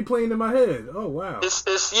started replaying in my head. Oh wow.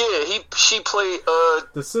 She played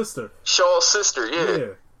the sister. Shaw's sister.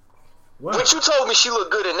 Yeah. Wow. But you told me she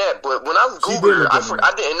looked good in that. But when I googled her,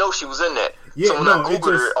 I didn't know she was in that. Yeah, so when I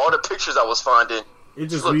googled her, all the pictures I was finding, it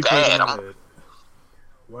just looked bad. In my head.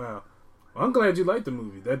 Wow. Well, I'm glad you liked the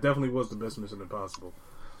movie. That definitely was the best Mission Impossible.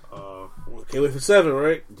 Can't wait for 7,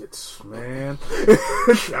 right? Man,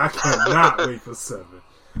 I cannot wait for 7.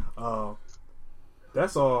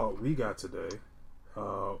 That's all we got today.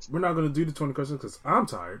 We're not going to do the 20 questions because I'm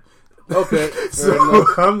tired. Okay. So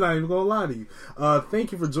I'm not even going to lie to you.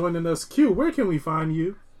 Thank you for joining us. Q, where can we find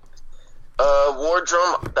you? War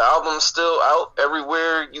Drum, the album's still out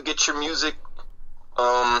everywhere you get your music.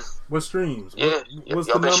 What streams? Yeah, what's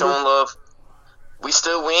y'all the been number? showing love. We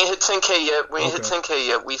ain't hit 10K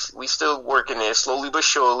yet. We still working there slowly but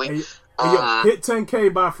surely. Hey, hit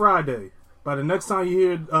 10K by Friday. By the next time you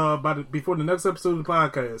hear, before the next episode of the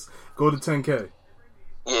podcast, go to 10K.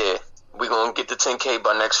 Yeah, we're gonna get to 10K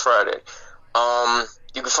by next Friday.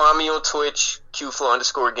 You can find me on Twitch,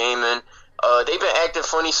 QFlow_gaming. They've been acting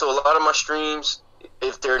funny, so a lot of my streams,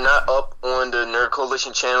 if they're not up on the Nerd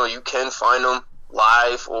Coalition channel, you can find them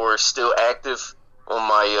live or still active on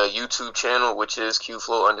my YouTube channel, which is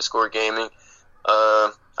QFlow_gaming.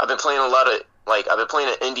 I've been playing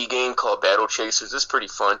an indie game called Battle Chasers. It's pretty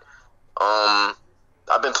fun.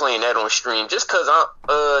 I've been playing that on stream just because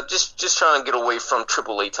I'm just trying to get away from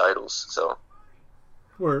AAA titles. So,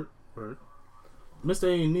 word. Mr.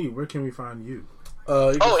 A&E, where can we find you?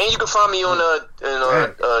 And you can find me on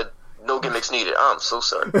No Gimmicks Needed. I'm so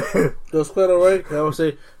sorry. That's quite all right. I would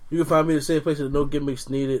say you can find me the same place at the No Gimmicks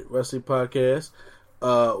Needed Wrestling Podcast.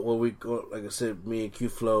 Where we go, like I said, me and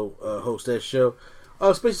QFlow host that show.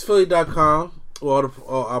 SpacesPhilly.com. All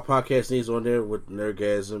our podcast needs on there with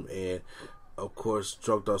Nerdgasm and, of course,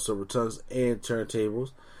 Drunk Dog Silver Tongues and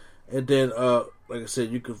Turntables. And then, like I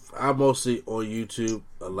said, I'm mostly on YouTube.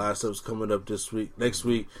 A lot of stuff's coming up this week. Next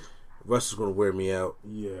week, Russ is going to wear me out.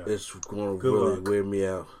 Yeah. It's going to really wear me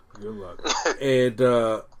out. Good luck. And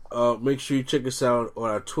make sure you check us out on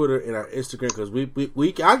our Twitter and our Instagram,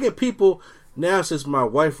 because I get people now, since my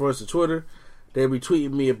wife runs the Twitter, they be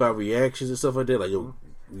tweeting me about reactions and stuff like that. Like, yo,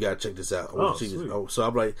 you gotta check this out. So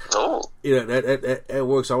I'm like, that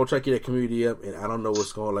works. I want to try to get that community up, and I don't know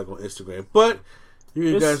what's going on Instagram, but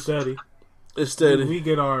it's steady. It's steady. We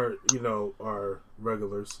get our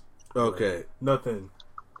regulars. Okay, nothing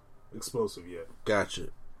explosive yet. Gotcha.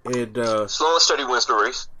 And slow and steady wins the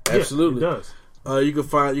race. Absolutely, yeah, it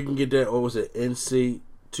does. You can get that. What was it? NC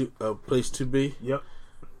place 2B. Yep.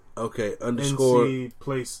 Okay. Underscore NC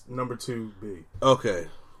place number 2B. Okay.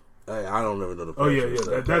 I don't ever know the. Oh yeah.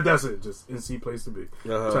 That's it. Just NC place to be.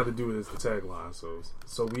 Try to do it as the tagline,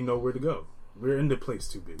 so we know where to go. We're in the place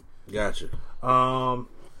to be. Gotcha.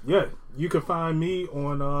 Yeah, you can find me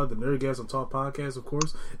on the Nerdgasm Talk podcast, of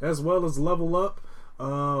course, as well as Level Up.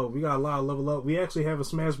 We got a lot of Level Up. We actually have a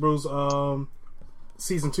Smash Bros.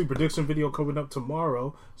 Season 2 prediction video coming up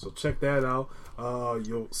tomorrow, so check that out.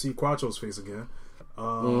 You'll see Quatro's face again.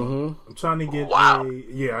 I'm trying to get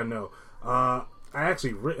yeah, I know. I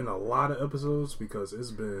actually written a lot of episodes because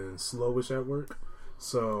it's been slowish at work,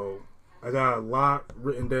 so I got a lot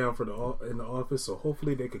written down in the office. So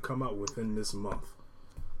hopefully they could come out within this month.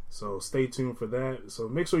 So stay tuned for that. So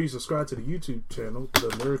make sure you subscribe to the YouTube channel, the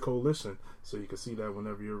Nerd Coalition, so you can see that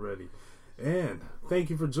whenever you're ready. And thank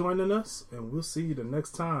you for joining us, and we'll see you the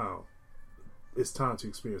next time it's time to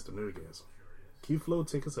experience the Nerdgasm. QFlow,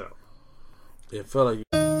 take us out. It felt like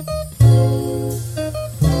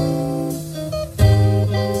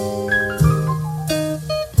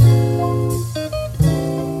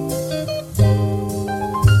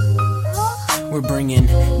We're bringing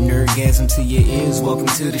Nerdgasm to your ears. Welcome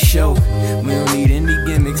to the show. We don't need any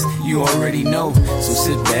gimmicks, you already know. So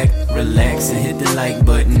sit back, relax, and hit the like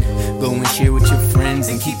button. Go and share with your friends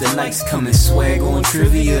and keep the likes coming. Swag on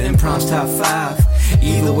trivia and prompts top 5.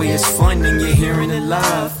 Either way, it's fun and you're hearing it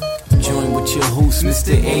live. Join with your host,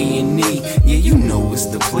 Mr. A&E. Yeah, you know it's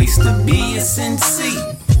the place to be. It's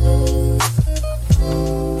NC.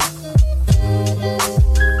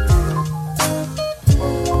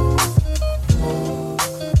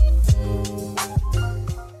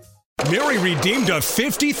 Mary redeemed a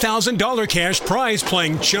 $50,000 cash prize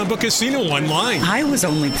playing Chumba Casino online. I was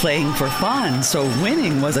only playing for fun, so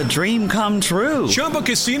winning was a dream come true. Chumba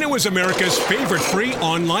Casino is America's favorite free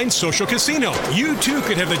online social casino. You, too,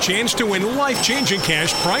 could have the chance to win life-changing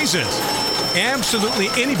cash prizes. Absolutely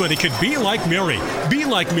anybody could be like Mary. Be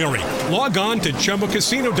like Mary. Log on to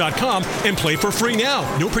ChumbaCasino.com and play for free now.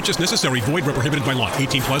 No purchase necessary. Void where prohibited by law.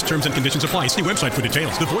 18 plus terms and conditions apply. See website for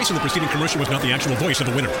details. The voice in the preceding commercial was not the actual voice of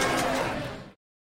the winner.